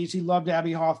Yippies. He loved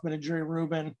Abby Hoffman and Jerry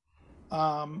Rubin.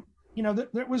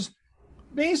 There was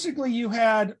basically, you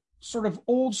had sort of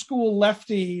old school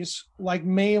lefties like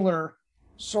Mailer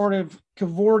sort of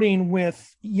cavorting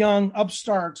with young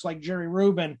upstarts like Jerry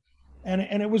Rubin.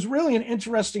 And it was really an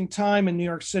interesting time in New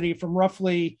York City from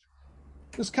roughly,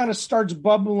 this kind of starts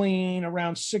bubbling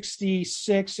around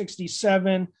 66,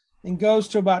 67 and goes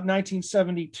to about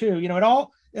 1972.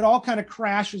 It all kind of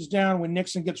crashes down when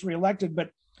Nixon gets reelected.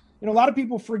 But, a lot of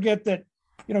people forget that,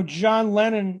 John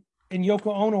Lennon and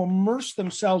Yoko Ono immersed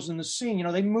themselves in the scene.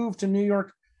 They moved to New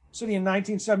York City in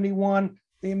 1971.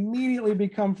 They immediately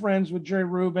become friends with Jerry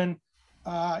Rubin.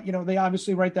 They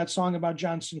obviously write that song about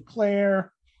John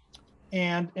Sinclair.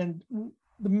 And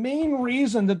the main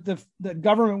reason that the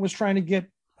government was trying to get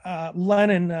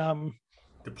Lennon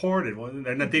deported, wasn't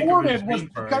it? Deported was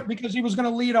because he was going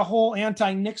to lead a whole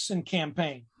anti-Nixon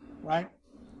campaign, right?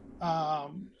 It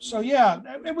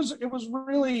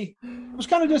was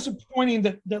kind of disappointing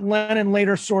that Lennon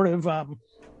later sort of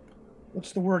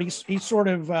what's the word? He sort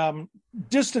of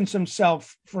distanced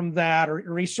himself from that,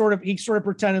 or he sort of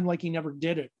pretended like he never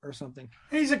did it or something.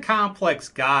 He's a complex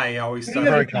guy. I always thought. He's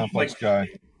a very complex guy.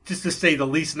 Just to say the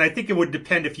least. And I think it would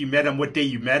depend if you met him, what day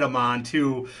you met him on,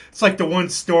 too. It's like the one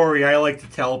story I like to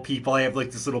tell people. I have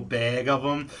like this little bag of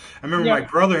them. I remember my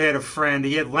brother had a friend.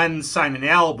 He had Lennon sign an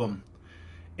album,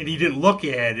 and he didn't look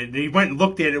at it. And he went and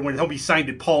looked at it when he signed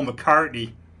it Paul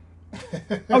McCartney.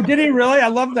 Oh, did he really? I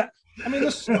love that. I mean,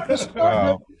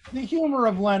 the humor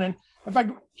of Lennon. In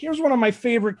fact, here's one of my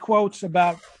favorite quotes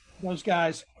about those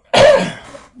guys.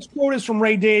 This quote is from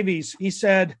Ray Davies. He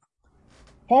said,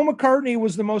 Paul McCartney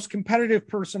was the most competitive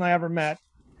person I ever met.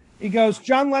 He goes,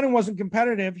 John Lennon wasn't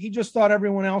competitive. He just thought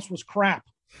everyone else was crap.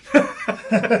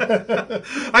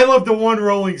 I love the one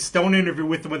Rolling Stone interview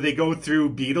with him when they go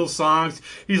through Beatles songs.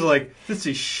 He's like, this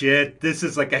is shit. This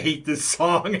is like, I hate this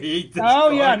song. I hate this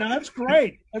song. Yeah, no, that's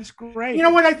great. That's great. You know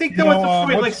what? I think that was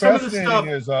the point. Like some of the stuff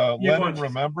is Lennon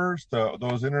remembers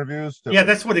those interviews.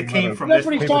 That's what it came from. That's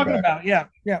what he's talking about. Yeah.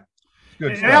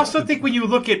 Good stuff. I also think when you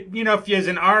look at, if you as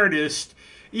an artist,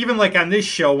 even like on this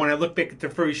show, when I look back at the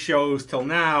first shows till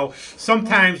now,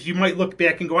 sometimes you might look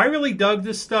back and go, I really dug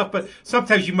this stuff, but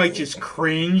sometimes you might just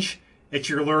cringe at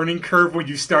your learning curve when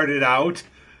you started out.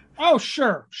 Oh,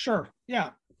 sure. Yeah,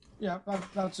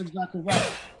 that's exactly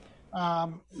right.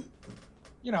 Our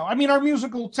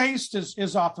musical taste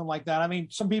is often like that. I mean,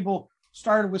 some people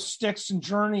started with Styx and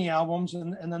Journey albums,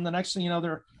 and then the next thing you know,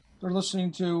 they're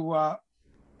listening to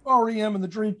REM and the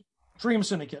Dream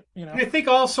Syndicate, And I think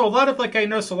also a lot of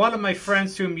my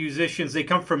friends who are musicians, they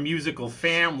come from musical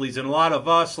families, and a lot of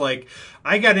us,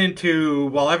 I got into,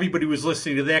 while everybody was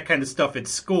listening to that kind of stuff at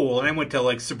school, and I went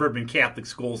to suburban Catholic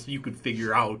school, so you could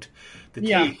figure out the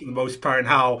tape for the most part, and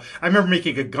how I remember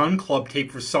making a gun club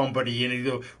tape for somebody, and he'd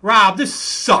go, Rob, this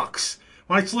sucks.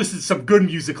 Why don't you listen to some good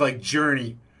music like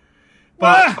Journey?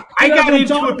 But I got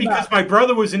into it because my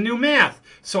brother was in New Math,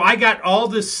 so I got all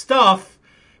this stuff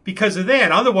because of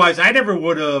that. Otherwise, I never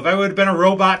would have. I would have been a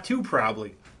robot too,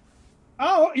 probably.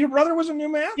 Oh, your brother was a new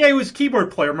man? Yeah, he was a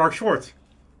keyboard player, Mark Schwartz.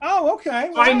 Oh, okay.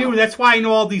 So I knew. That's why I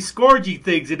know all these Scorgy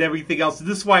things and everything else.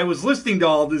 This is why I was listening to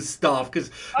all this stuff, because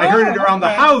I heard it around the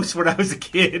house when I was a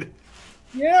kid.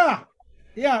 Yeah.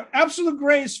 Yeah. Absolute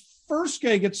Gray's first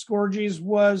gig at Scorgy's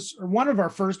was, or one of our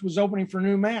first, was opening for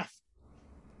New Math.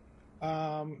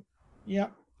 Yeah.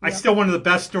 Still, one of the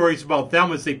best stories about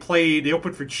them is they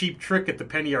opened for Cheap Trick at the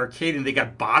Penny Arcade, and they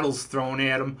got bottles thrown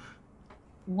at them.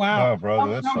 Wow. Oh,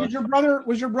 brother, that sucks.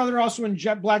 Was your brother also in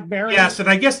Jet Black Berry? Yes, and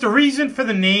I guess the reason for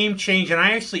the name change, and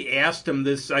I actually asked them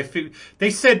this,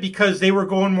 they said because they were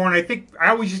going more, and I think I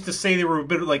always used to say they were a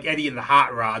bit like Eddie and the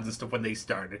Hot Rods and stuff when they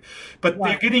started. But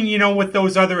they're getting, with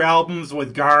those other albums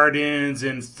with Gardens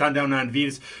and Sundown on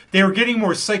Venus, they were getting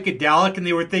more psychedelic, and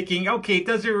they were thinking, okay, it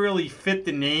doesn't really fit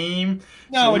the name,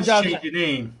 so let's change the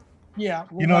name. Yeah,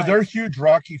 they're huge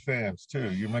Rocky fans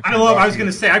too. I was going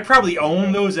to say, I probably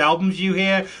own those albums you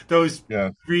had, those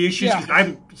reissues, because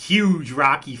I'm a huge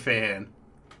Rocky fan.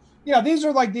 Yeah, these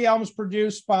are like the albums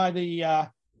produced by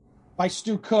by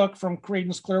Stu Cook from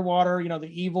Creedence Clearwater. The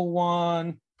Evil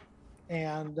One,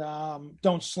 and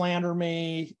Don't Slander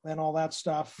Me, and all that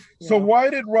stuff. So why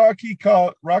did Rocky call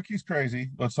it Rocky's Crazy?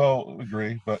 Let's all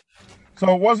agree, but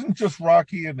so it wasn't just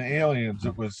Rocky and the aliens;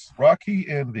 it was Rocky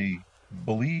and the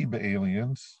Believe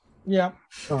aliens. Yeah.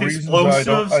 For reasons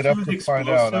I'd have to find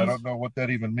out. I don't know what that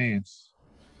even means.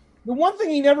 The one thing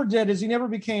he never did is he never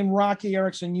became Rocky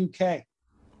Erickson UK.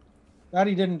 That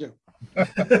he didn't do.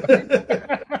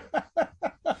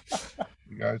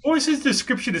 You guys. What was his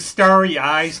description of Starry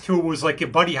Eyes too? It was like a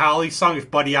Buddy Holly song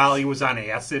if Buddy Holly was on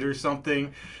acid or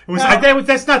something. It was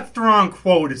that's not the wrong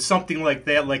quote. It's something like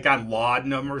that, like on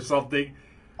Laudanum or something.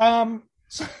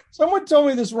 Someone told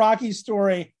me this Rocky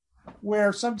story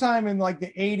where sometime in like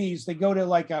the 80s, they go to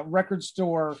like a record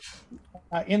store,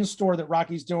 in-store that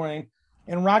Rocky's doing,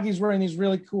 and Rocky's wearing these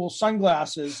really cool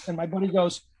sunglasses. And my buddy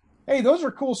goes, "Hey, those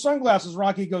are cool sunglasses."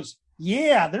 Rocky goes,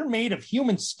 "Yeah, they're made of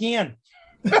human skin."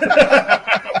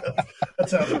 That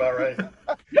sounds about right.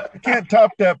 I can't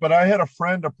top that, but I had a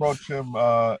friend approach him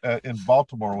in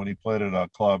Baltimore when he played at a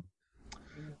club,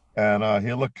 and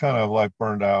he looked kind of like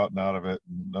burned out and out of it.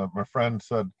 And, my friend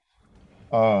said,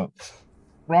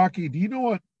 "Rocky, do you know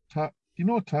what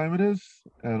time it is?"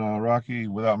 And Rocky,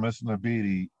 without missing a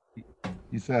beat,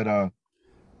 he said,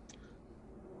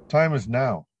 "Time is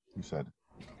now." He said,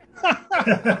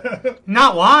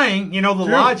 "Not lying."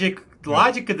 The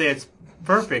logic of that's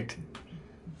perfect.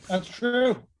 That's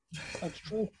true. That's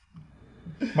true.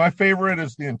 My favorite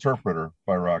is The Interpreter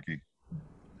by Rocky.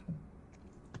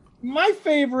 My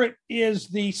favorite is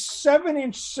the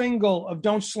 7-inch single of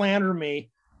Don't Slander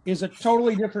Me. Is a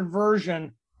totally different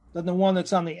version than the one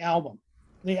that's on the album.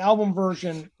 The album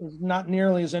version is not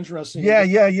nearly as interesting. Yeah.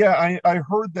 I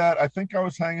heard that. I think I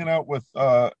was hanging out with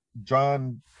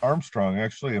John Armstrong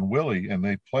actually and Willie, and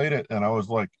they played it, and I was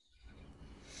like,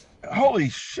 "Holy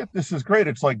shit, this is great!"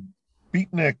 It's like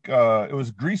Beatnik. It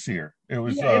was greasier. It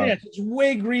was. It is. It's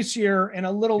way greasier and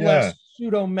a little less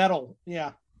pseudo metal.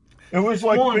 Yeah. It was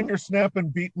like finger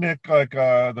snapping Beatnik, like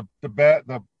the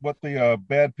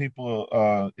bad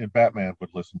people in Batman would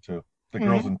listen to, the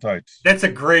Girls in Tights. That's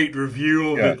a great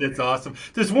review of it. That's awesome.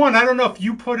 There's one, I don't know if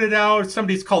you put it out,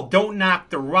 somebody's called Don't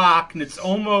Knock the Rock, and it's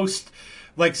almost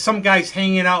like some guy's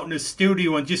hanging out in the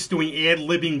studio and just doing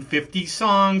ad-libbing 50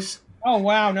 songs. Oh,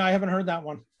 wow. No, I haven't heard that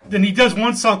one. Then he does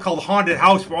one song called Haunted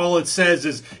House where all it says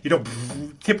is,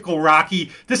 typical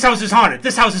Rocky, "This house is haunted.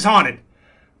 This house is haunted."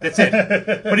 That's it.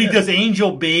 But he does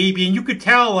Angel Baby, and you could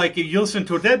tell, like, if you listen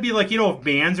to it, that'd be like, if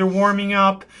bands are warming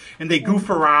up and they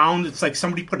goof around, it's like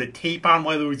somebody put a tape on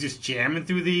while they were just jamming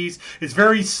through these. It's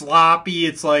very sloppy.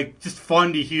 It's, like, just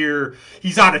fun to hear.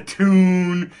 He's out of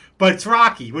tune, but it's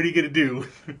Rocky. What are you going to do?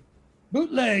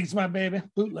 Bootlegs, my baby.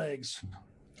 Bootlegs.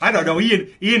 I don't know.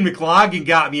 Ian McLaughlin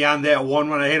got me on that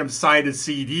one when I had him sign a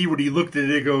CD. When he looked at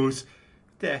it, he goes,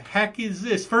 "The heck is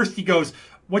this?" First he goes,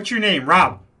 "What's your name?"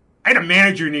 "Rob." "I had a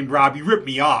manager named Rob. He ripped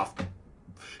me off."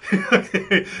 But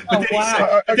then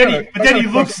he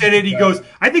looks at it and he goes,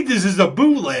 "I think this is a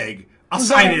bootleg. I'll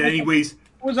sign it anyways."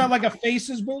 Was that like a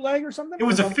Faces bootleg or something? It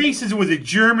was a Faces. It was a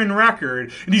German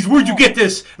record. And he's, "Where'd you get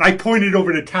this?" And I pointed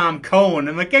over to Tom Cohen.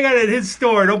 I'm like, "I got it at his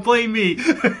store. Don't blame me."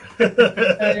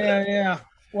 Yeah.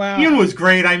 Wow. Ian was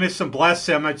great. I miss him. Bless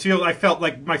him. I felt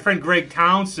like my friend Greg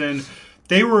Townsend,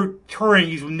 they were touring.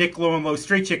 He's with Nick Lowe and Low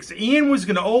Straight Chicks. Ian was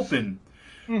going to open.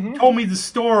 Mm-hmm. Told me the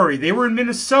story. They were in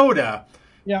Minnesota.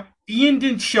 Yeah. Ian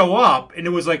didn't show up, and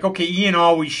it was like, okay, Ian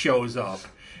always shows up.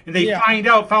 And they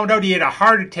found out he had a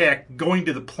heart attack going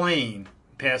to the plane.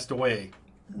 Passed away.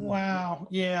 Wow.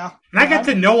 Yeah. And I got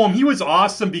to know him. He was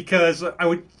awesome because I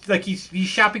would like he's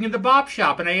shopping in the Bop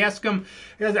Shop, and I asked him.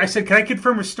 I said, "Can I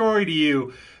confirm a story to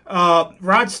you?"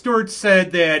 Rod Stewart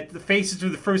said that the Faces were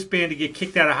the first band to get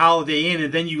kicked out of Holiday Inn,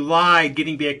 and then you lied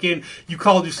getting back in. You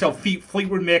called yourself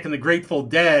Fleetwood Mac and the Grateful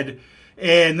Dead,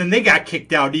 and then they got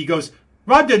kicked out. He goes,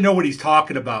 "Rod doesn't know what he's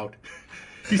talking about."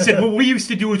 He said, "What we used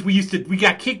to do is we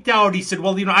got kicked out." He said,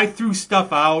 "Well, I threw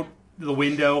stuff out the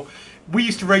window. We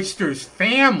used to register as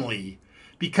family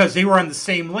because they were on the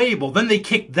same label. Then they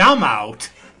kicked them out."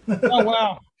 Oh,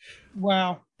 wow.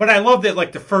 Wow. But I love that,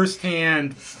 like the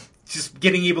firsthand, just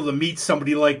getting able to meet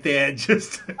somebody like that.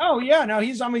 Just Oh yeah, no,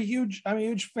 I'm a huge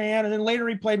fan. And then later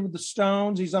he played with the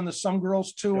Stones. He's on the Some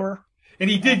Girls tour. and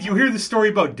he did. You hear the story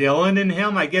about Dylan and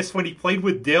him? I guess when he played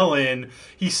with Dylan,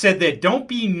 he said that don't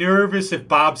be nervous if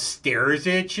Bob stares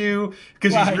at you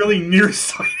because he's Right. really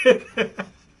nearsighted.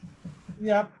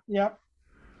 Yep.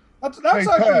 That's Hey,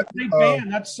 actually a Pat, great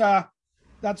band.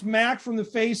 That's Mac from the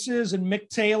Faces and Mick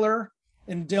Taylor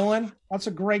and Dylan. That's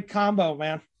a great combo,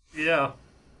 man. Yeah.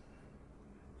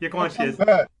 Yeah, go on, Shiz.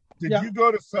 Pat, did Yeah. you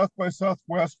go to South by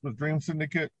Southwest with Dream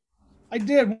Syndicate? I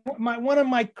did. One of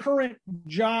my current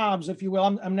jobs, if you will,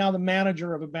 I'm now the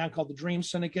manager of a band called the Dream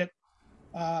Syndicate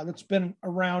that's been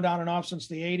around on and off since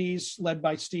the 80s, led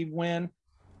by Steve Wynn.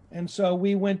 And so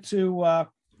we went to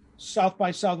South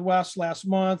by Southwest last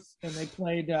month, and they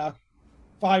played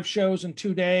 5 shows in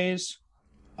 2 days.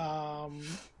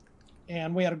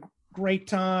 And we had a great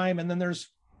time. And then there's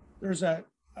a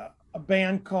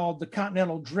band called the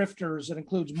Continental Drifters that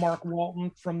includes Mark Walton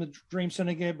from the Dream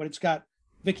Syndicate, but it's got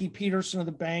Vicky Peterson of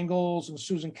the Bangles and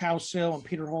Susan Cowsill and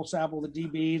Peter Holsapple of the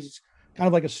DBs. It's kind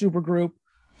of like a super group.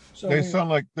 So They sound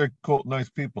like they're cool, nice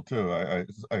people too. I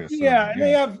assume. yeah, and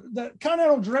they have the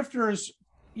Continental Drifters.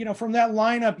 From that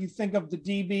lineup, you think of the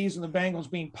DBs and the Bangles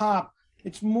being pop.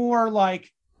 It's more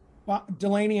like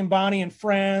Delaney and Bonnie and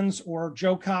Friends, or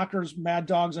Joe Cocker's Mad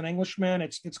Dogs and Englishmen.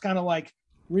 It's kind of like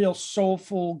real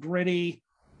soulful, gritty,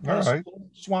 All right.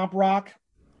 swamp rock.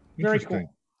 Very Interesting.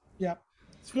 cool. Yeah.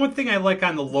 It's one thing I like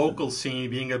on the local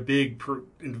scene, being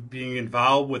being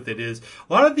involved with it, is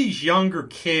a lot of these younger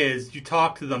kids. You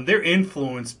talk to them, they're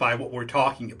influenced by what we're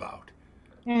talking about.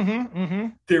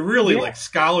 They're really like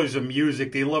scholars of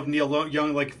music. They love Neil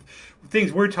Young, like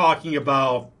things we're talking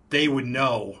about. They would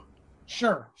know.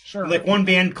 Sure. Like one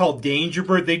band called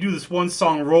Dangerbird, they do this one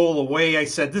song, "Roll Away." I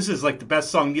said, "This is like the best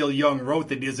song Neil Young wrote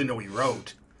that he doesn't know he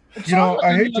wrote."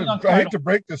 I hate to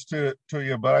break this to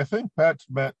you, but I think Pat's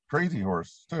met Crazy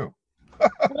Horse too.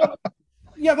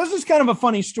 Yeah, this is kind of a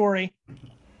funny story.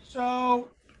 So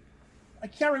I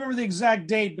can't remember the exact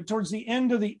date, but towards the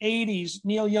end of the 80s,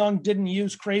 Neil Young didn't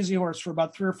use Crazy Horse for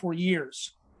about 3 or 4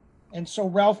 years. And so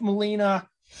Ralph Molina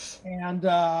and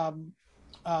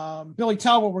Billy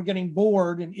Talbot were getting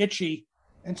bored and itchy.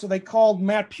 And so they called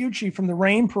Matt Pucci from the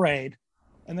Rain Parade,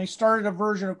 and they started a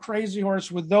version of Crazy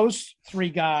Horse with those 3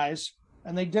 guys.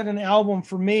 And they did an album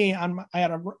for me. I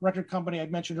had a record company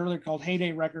I'd mentioned earlier called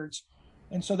Heyday Records.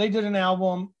 And so they did an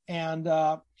album, and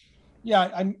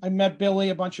I met Billy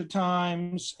a bunch of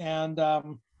times, and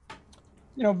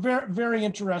very, very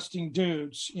interesting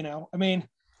dudes. I mean,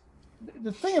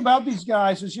 the thing about these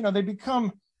guys is, they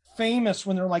become famous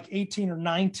when they're like 18 or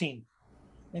 19,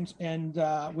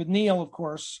 and with Neil, of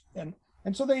course,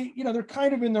 and so they, they're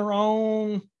kind of in their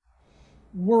own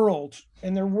world,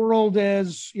 and their world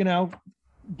is,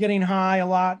 getting high a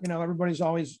lot. Everybody's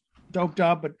always doped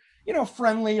up, but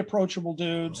friendly, approachable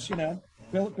dudes.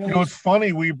 It's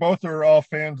funny. We both are all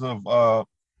fans of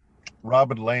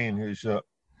Robin Lane, who's a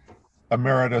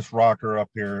emeritus rocker up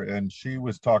here, and she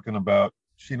was talking about.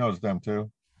 She knows them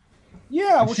too.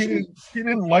 Yeah, well, she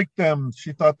didn't like them.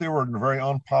 She thought they were very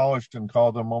unpolished and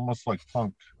called them almost like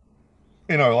punk.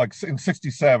 Like in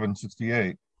 67,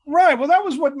 68. Right. Well, that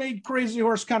was what made Crazy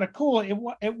Horse kind of cool.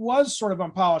 It was sort of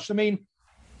unpolished. I mean,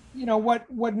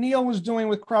 what Neil was doing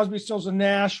with Crosby, Stills and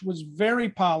Nash was very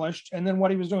polished, and then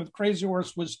what he was doing with Crazy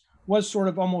Horse was sort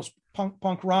of almost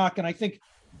punk rock. And I think,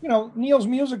 Neil's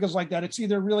music is like that. It's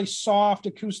either really soft,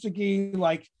 acoustic-y,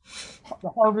 like the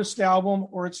Harvest album,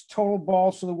 or it's total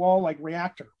balls to the wall, like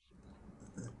Reactor.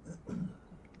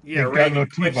 Yeah,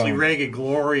 especially Ragged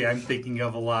Glory. I'm thinking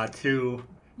of a lot too.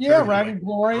 Yeah, Ragged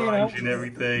Glory, and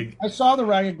everything. I saw the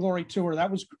Ragged Glory tour. That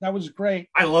was great.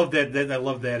 I love that. I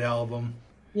love that album.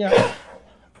 Yeah.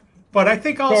 But I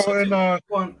think also in the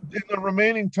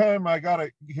remaining time, I got to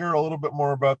hear a little bit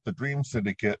more about the Dream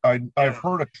Syndicate. I've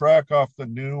heard a track off the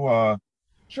new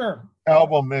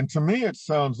album, and to me, it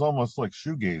sounds almost like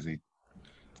shoegazy.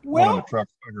 Well, one of the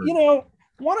tracks I heard.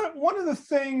 one of the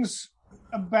things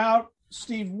about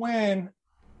Steve Wynn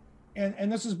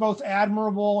and this is both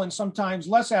admirable and sometimes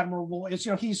less admirable, is,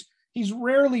 he's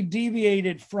rarely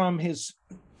deviated from his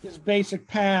basic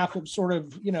path of sort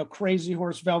of, Crazy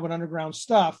Horse, Velvet Underground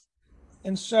stuff.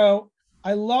 And so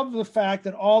I love the fact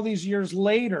that all these years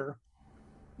later,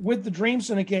 with the Dream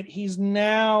Syndicate, he's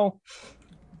now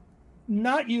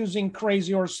not using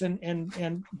Crazy Horse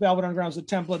and Velvet Underground as a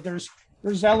template.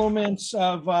 There's elements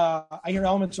of I hear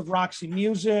elements of Roxy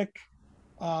Music,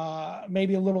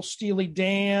 maybe a little Steely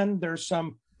Dan. There's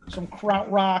some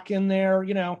krautrock in there,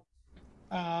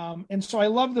 and so I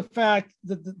love the fact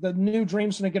that the new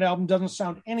Dream Syndicate album doesn't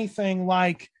sound anything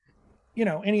like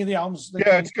any of the albums.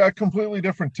 It's got completely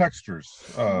different textures.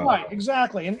 Right,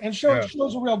 exactly, and shows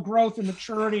a real growth and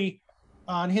maturity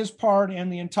on his part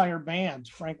and the entire band,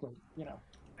 frankly.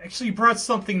 Actually, you brought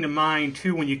something to mind,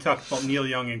 too, when you talked about Neil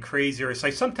Young and Crazy Horse. I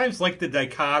sometimes like the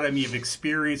dichotomy of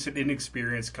experience and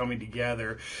inexperience coming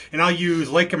together. And I'll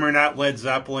use Like 'Em or Not Led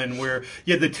Zeppelin, where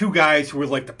you had the two guys who were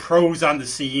like the pros on the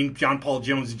scene, John Paul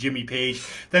Jones and Jimmy Page,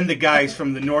 then the guys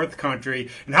from the North Country,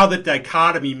 and how that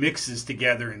dichotomy mixes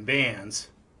together in bands.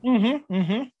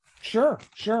 Sure.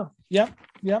 Yep.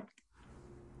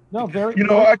 No, very.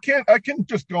 I can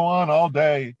just go on all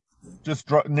day just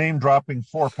name dropping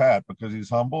for Pat because he's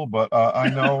humble, but I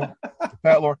know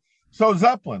Pat Lord. So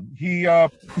Zeppelin, he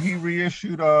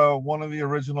reissued one of the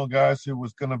original guys who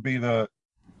was going to be the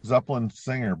Zeppelin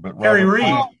singer, but Terry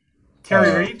Reid.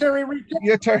 Terry Reid.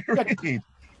 Yeah, Terry Reid.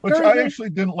 Which I actually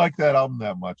didn't like that album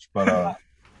that much, but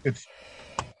it's.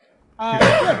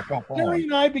 Terry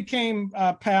and I became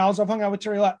pals. I've hung out with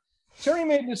Terry a lot. Terry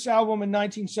made this album in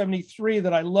 1973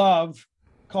 that I love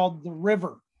called The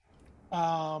River.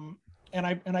 And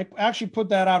I actually put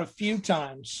that out a few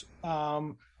times,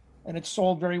 and it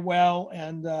sold very well.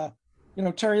 And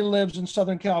Terry lives in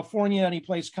Southern California, and he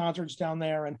plays concerts down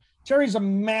there. And Terry's a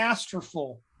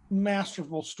masterful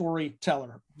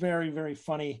storyteller. Very, very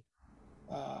funny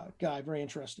guy. Very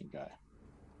interesting guy.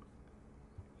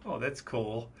 Oh, that's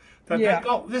cool.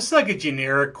 This is like a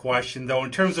generic question, though,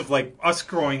 in terms of like us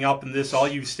growing up in this, all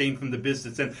you staying from the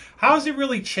business. And how has it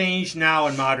really changed now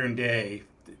in modern day?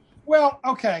 Well,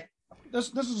 okay. This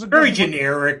is a very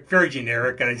generic. Okay,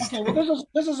 well,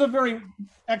 this is a very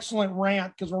excellent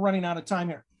rant because we're running out of time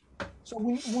here. So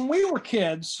when we were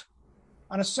kids,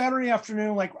 on a Saturday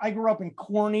afternoon, like I grew up in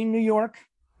Corning, New York,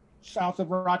 south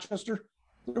of Rochester,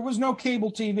 there was no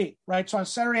cable TV, right? So on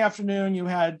Saturday afternoon, you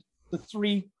had the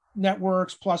 3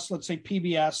 networks plus, let's say,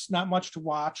 PBS, not much to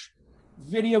watch.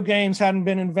 Video games hadn't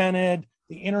been invented.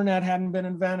 The internet hadn't been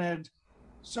invented.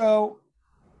 So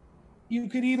you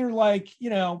could either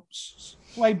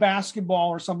play basketball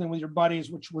or something with your buddies,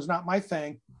 which was not my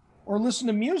thing, or listen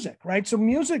to music, right? So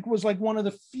music was like one of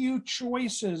the few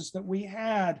choices that we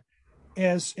had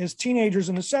as teenagers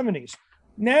in the 70s.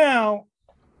 Now,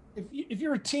 if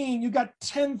you're a teen, you've got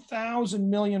 10,000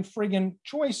 million friggin'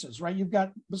 choices, right? You've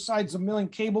got, besides a million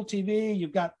cable TV,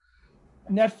 you've got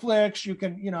Netflix, you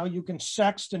can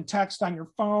sext and text on your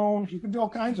phone, you can do all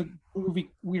kinds of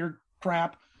weird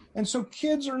crap. And so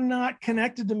kids are not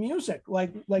connected to music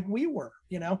like we were,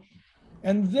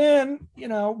 and then,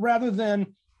 rather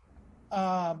than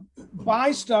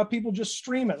buy stuff, people just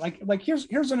stream it. Like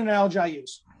here's an analogy I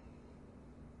use.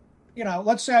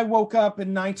 Let's say I woke up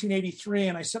in 1983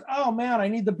 and I said, oh man, I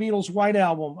need the Beatles' White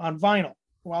Album on vinyl.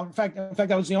 Well, in fact, that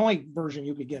was the only version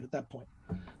you could get at that point.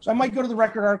 So I might go to the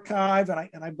Record Archive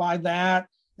and I buy that.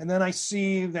 And then I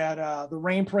see that the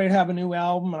Rain Parade have a new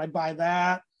album and I buy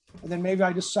that. And then maybe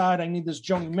I decide I need this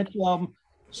Joni Mitchell album.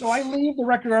 So I leave the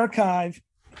Record Archive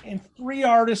and 3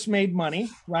 artists made money,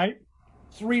 right?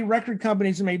 3 record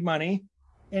companies made money,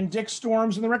 and Dick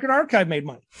Storms and the Record Archive made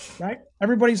money, right?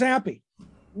 Everybody's happy.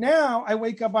 Now I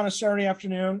wake up on a Saturday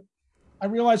afternoon. I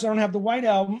realize I don't have the White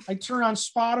Album. I turn on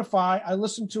Spotify. I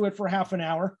listen to it for half an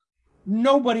hour.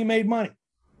 Nobody made money.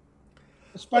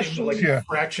 Especially a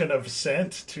fraction of a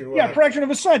cent to fraction of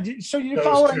a cent. So you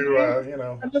follow it.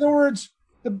 In other words,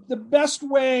 the best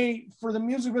way for the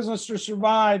music business to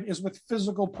survive is with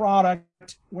physical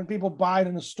product when people buy it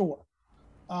in the store.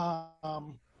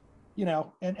 And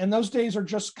those days are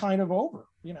just kind of over,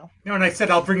 and I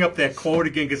said I'll bring up that quote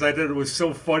again because I thought it was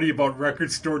so funny about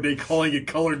Record Store Day calling it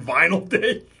Colored Vinyl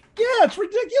Day. Yeah, it's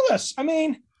ridiculous. I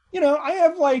mean, I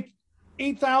have like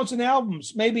 8,000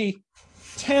 albums, maybe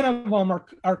 10 of them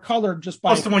are colored just by.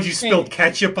 Plus the ones you spilled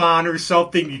ketchup on or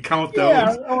something, you count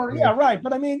those. Right.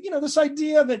 But I mean, this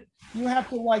idea that you have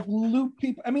to like loop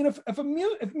people. I mean,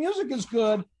 if music is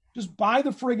good, just buy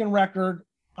the friggin' record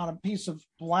on a piece of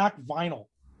black vinyl.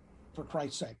 for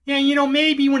Christ's sake. Yeah,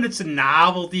 maybe when it's a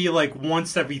novelty, like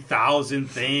once every 1,000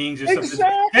 things or something,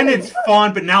 Exactly. then it's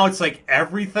fun. But now it's like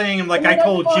everything. I'm like, I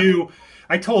told you,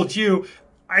 I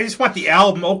just want the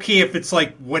album. Okay, if it's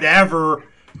like whatever,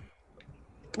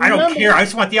 I don't care. I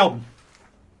just want the album.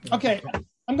 Okay,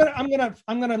 I'm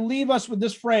gonna leave us with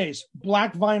this phrase: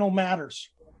 Black vinyl matters.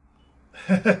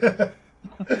 That's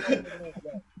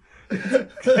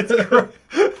correct.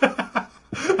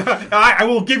 I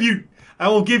will give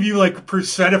you like a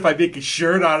percent if I make a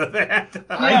shirt out of that.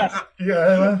 Yes.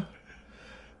 Yeah.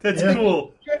 That's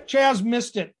cool. Chaz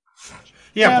missed it.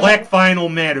 Yeah, Chaz, black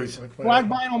vinyl matters. Black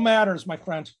vinyl matters, my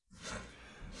friend.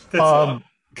 That's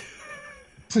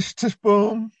Tish tish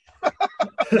boom.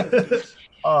 So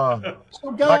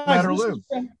Black Matter Lou.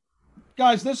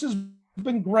 Guys, this has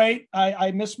been great.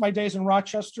 I miss my days in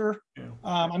Rochester. Yeah.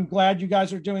 I'm glad you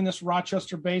guys are doing this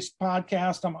Rochester-based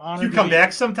podcast. I'm honored. You come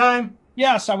back sometime?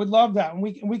 Yes, I would love that. And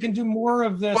we can do more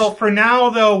of this. Well, for now,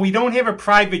 though, we don't have a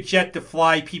private jet to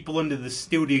fly people into the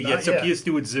studio Not yet, so yet. you just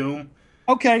do it Zoom.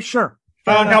 Okay, sure.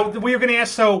 Now, we were going to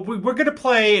ask, so we're going to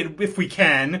play if we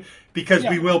can, because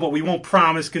we will, but we won't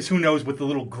promise, because who knows with the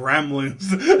little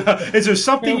gremlins. Is there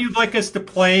something you'd like us to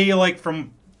play, like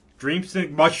from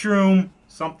Dreamstick, Mushroom,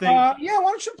 something? Yeah,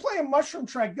 why don't you play a Mushroom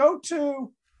track? Go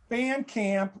to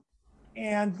Bandcamp,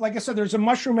 and like I said, there's a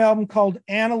Mushroom album called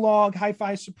Analog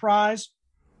Hi-Fi Surprise,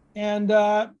 and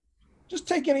just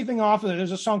take anything off of it.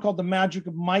 There's a song called The Magic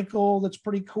of Michael that's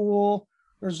pretty cool.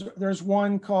 There's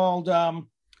one called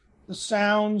The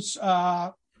Sounds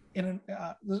hold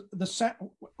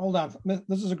on,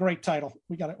 this is a great title.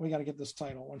 We got to get this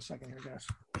title. 1 second here, guys.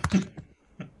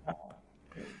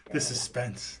 The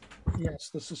suspense. Yes,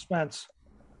 the suspense.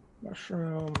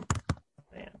 Mushroom.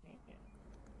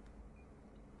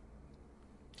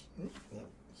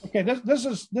 Okay, this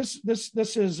is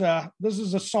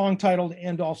a song title to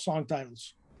end all song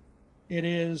titles. It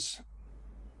is.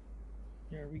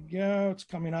 Here we go. It's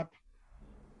coming up.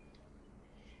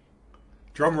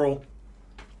 Drum roll.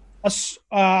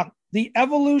 The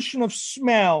evolution of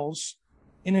smells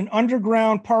in an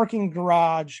underground parking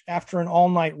garage after an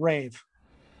all-night rave.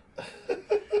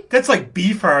 That's like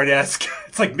Beefheart-esque.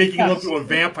 It's like making love to a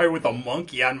vampire with a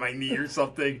monkey on my knee or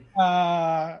something.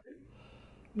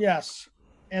 Yes.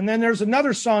 And then there's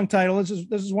another song title. This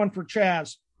is one for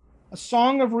Chaz. A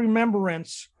Song of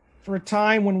Remembrance for a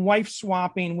time when wife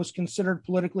swapping was considered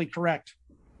politically correct.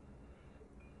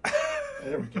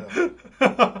 There we go.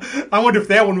 I wonder if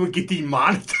that one would get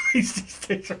demonetized these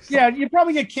days. Yeah, you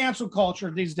probably get cancel culture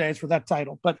these days for that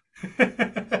title. But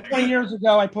 20 years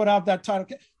ago, I put out that title.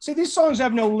 See, these songs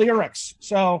have no lyrics,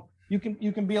 so you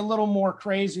can be a little more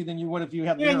crazy than you would if you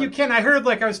had lyrics. Yeah, you can. I heard,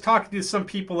 I was talking to some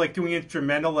people, doing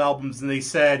instrumental albums, and they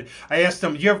said, I asked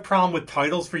them, do you have a problem with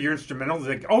titles for your instrumentals?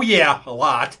 They're like, oh, yeah, a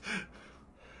lot.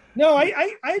 No,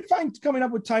 I find coming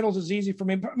up with titles is easy for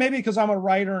me. Maybe because I'm a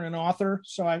writer and an author,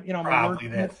 so Probably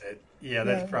that's it. Yeah,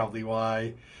 that's probably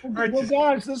why. Well,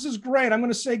 guys, this is great. I'm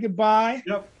going to say goodbye.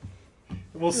 Yep.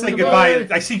 We'll say goodbye.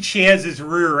 I see Chaz's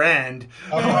rear end.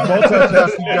 I'm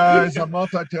multitasking, guys. I'm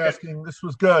multitasking. This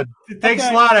was good. Thanks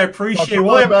a lot. I appreciate it.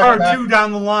 We'll have part 2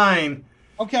 down the line.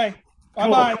 Okay.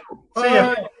 Bye-bye. See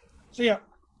ya. See ya.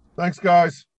 Thanks,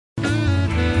 guys.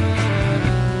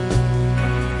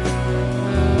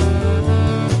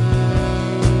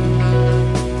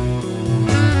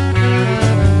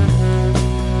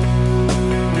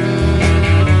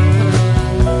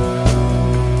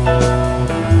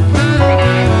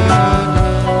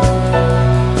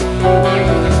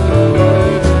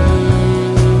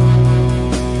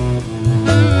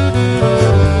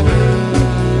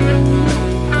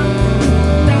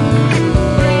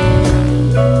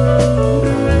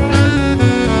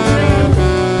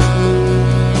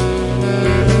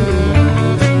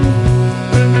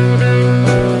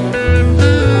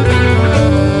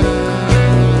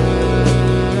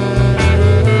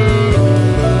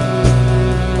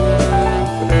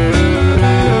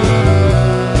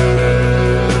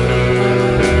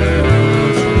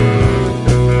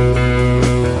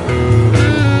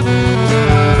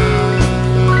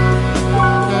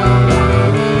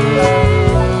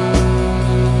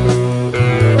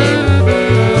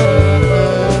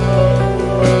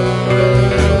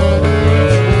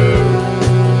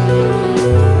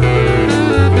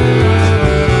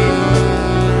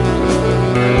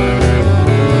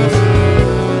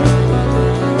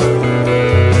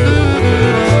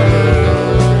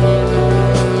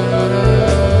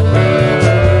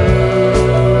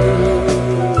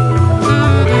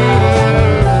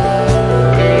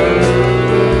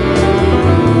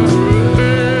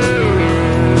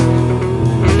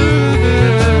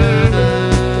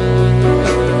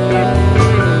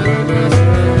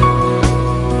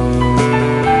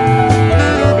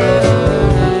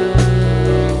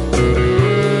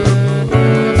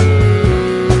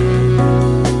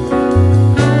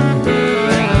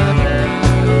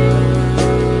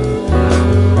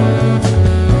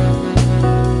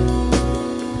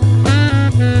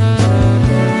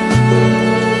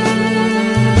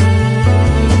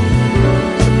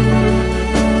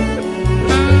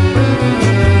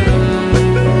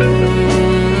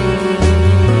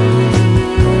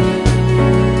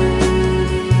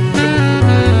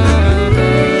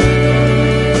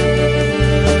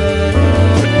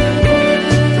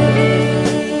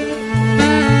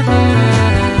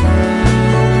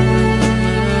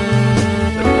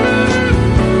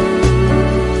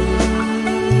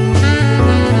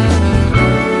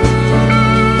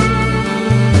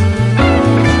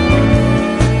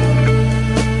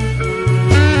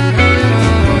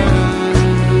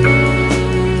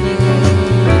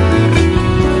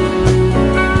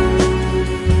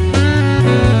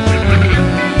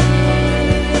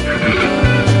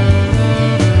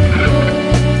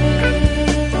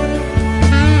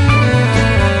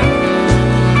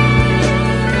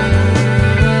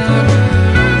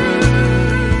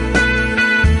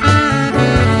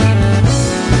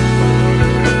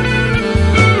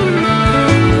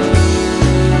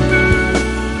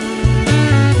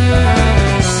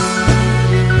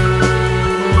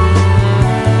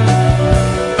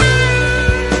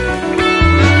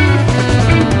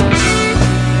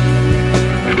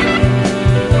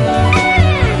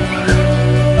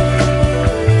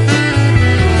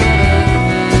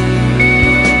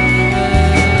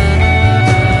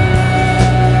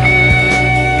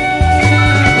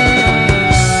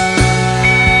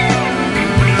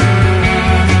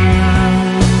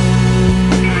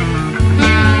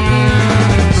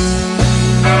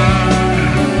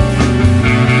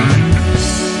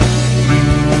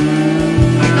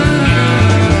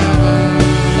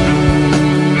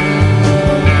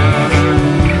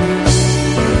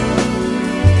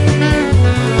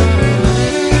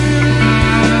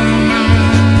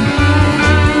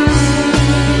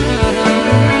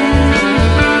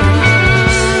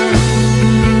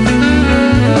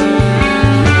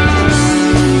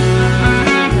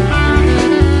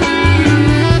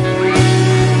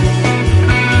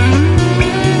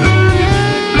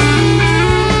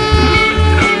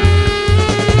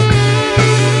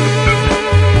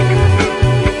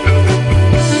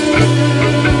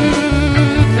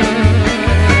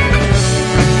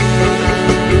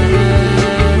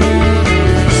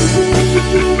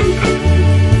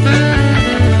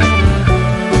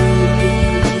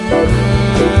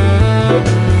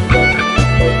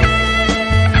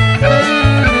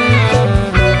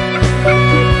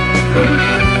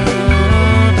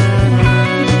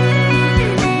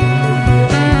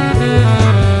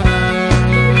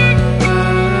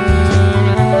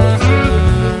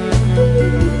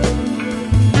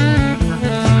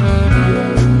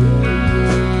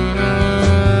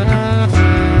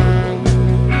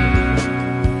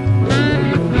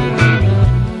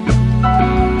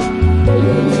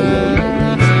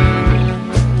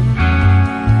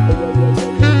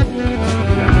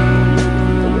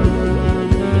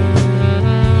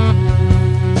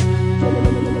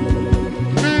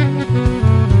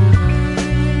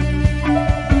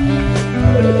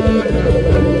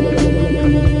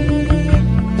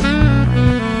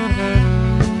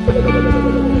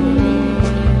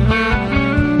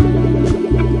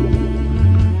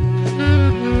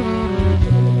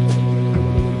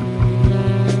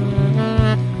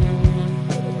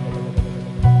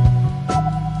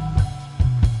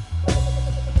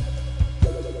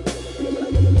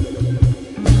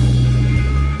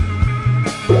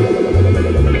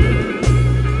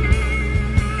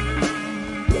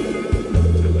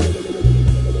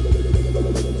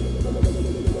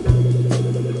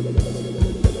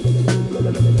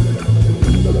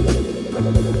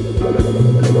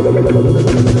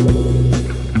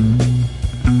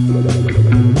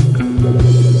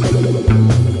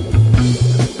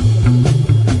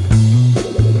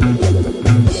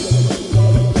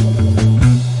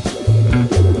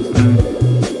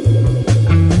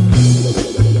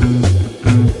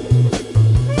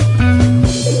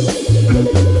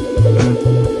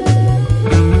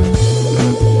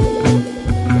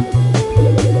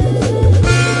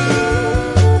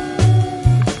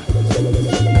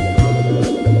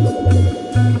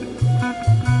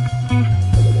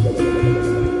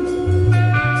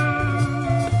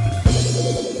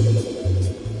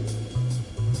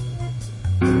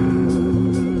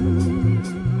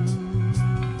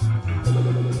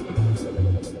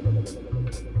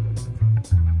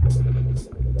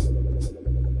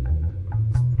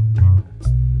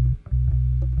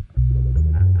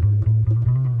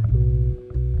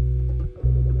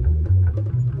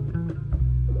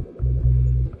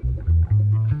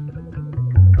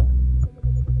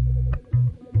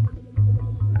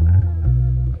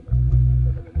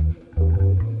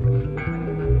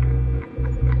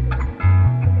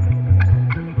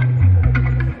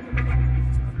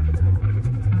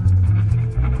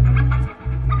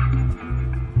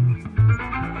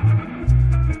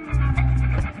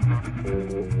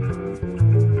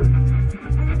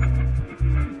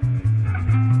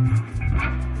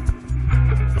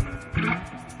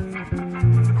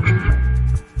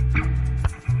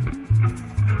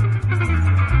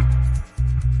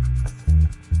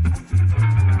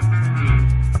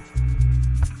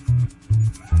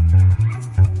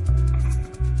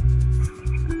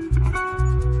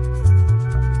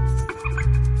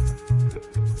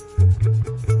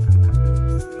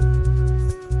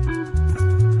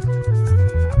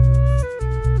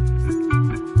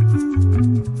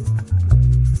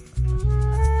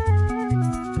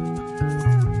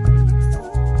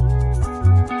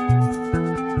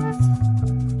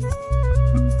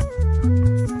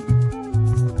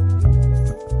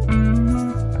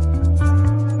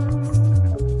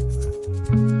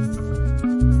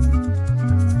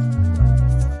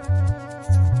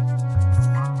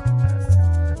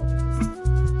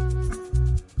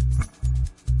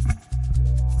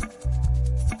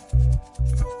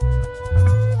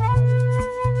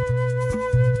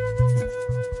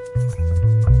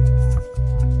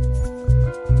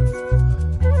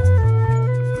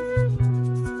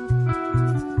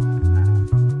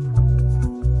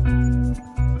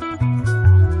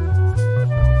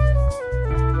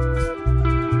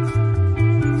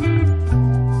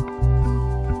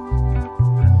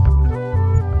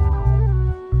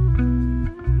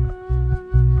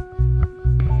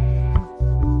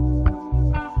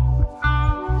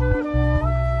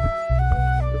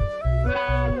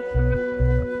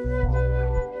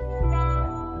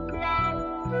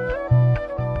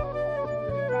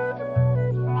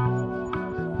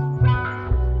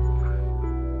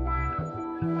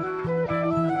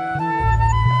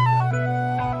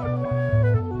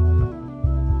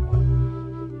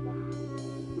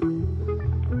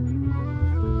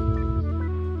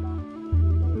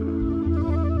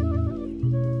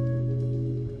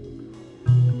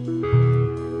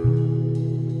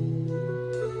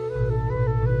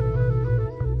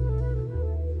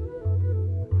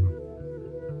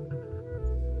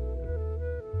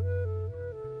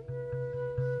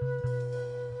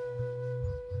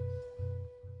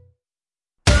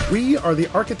 We are the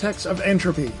Architects of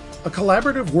Entropy, a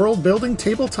collaborative world-building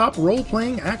tabletop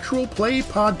role-playing actual play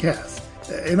podcast.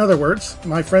 In other words,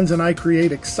 my friends and I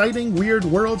create exciting, weird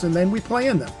worlds and then we play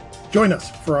in them. Join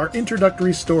us for our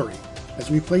introductory story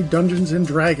as we play Dungeons &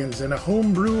 Dragons in a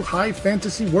homebrew high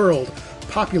fantasy world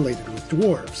populated with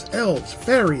dwarves, elves,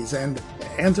 fairies, and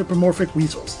anthropomorphic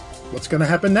weasels. What's going to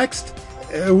happen next?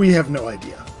 We have no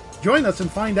idea. Join us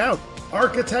and find out.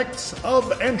 Architects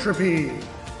of Entropy,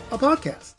 a podcast.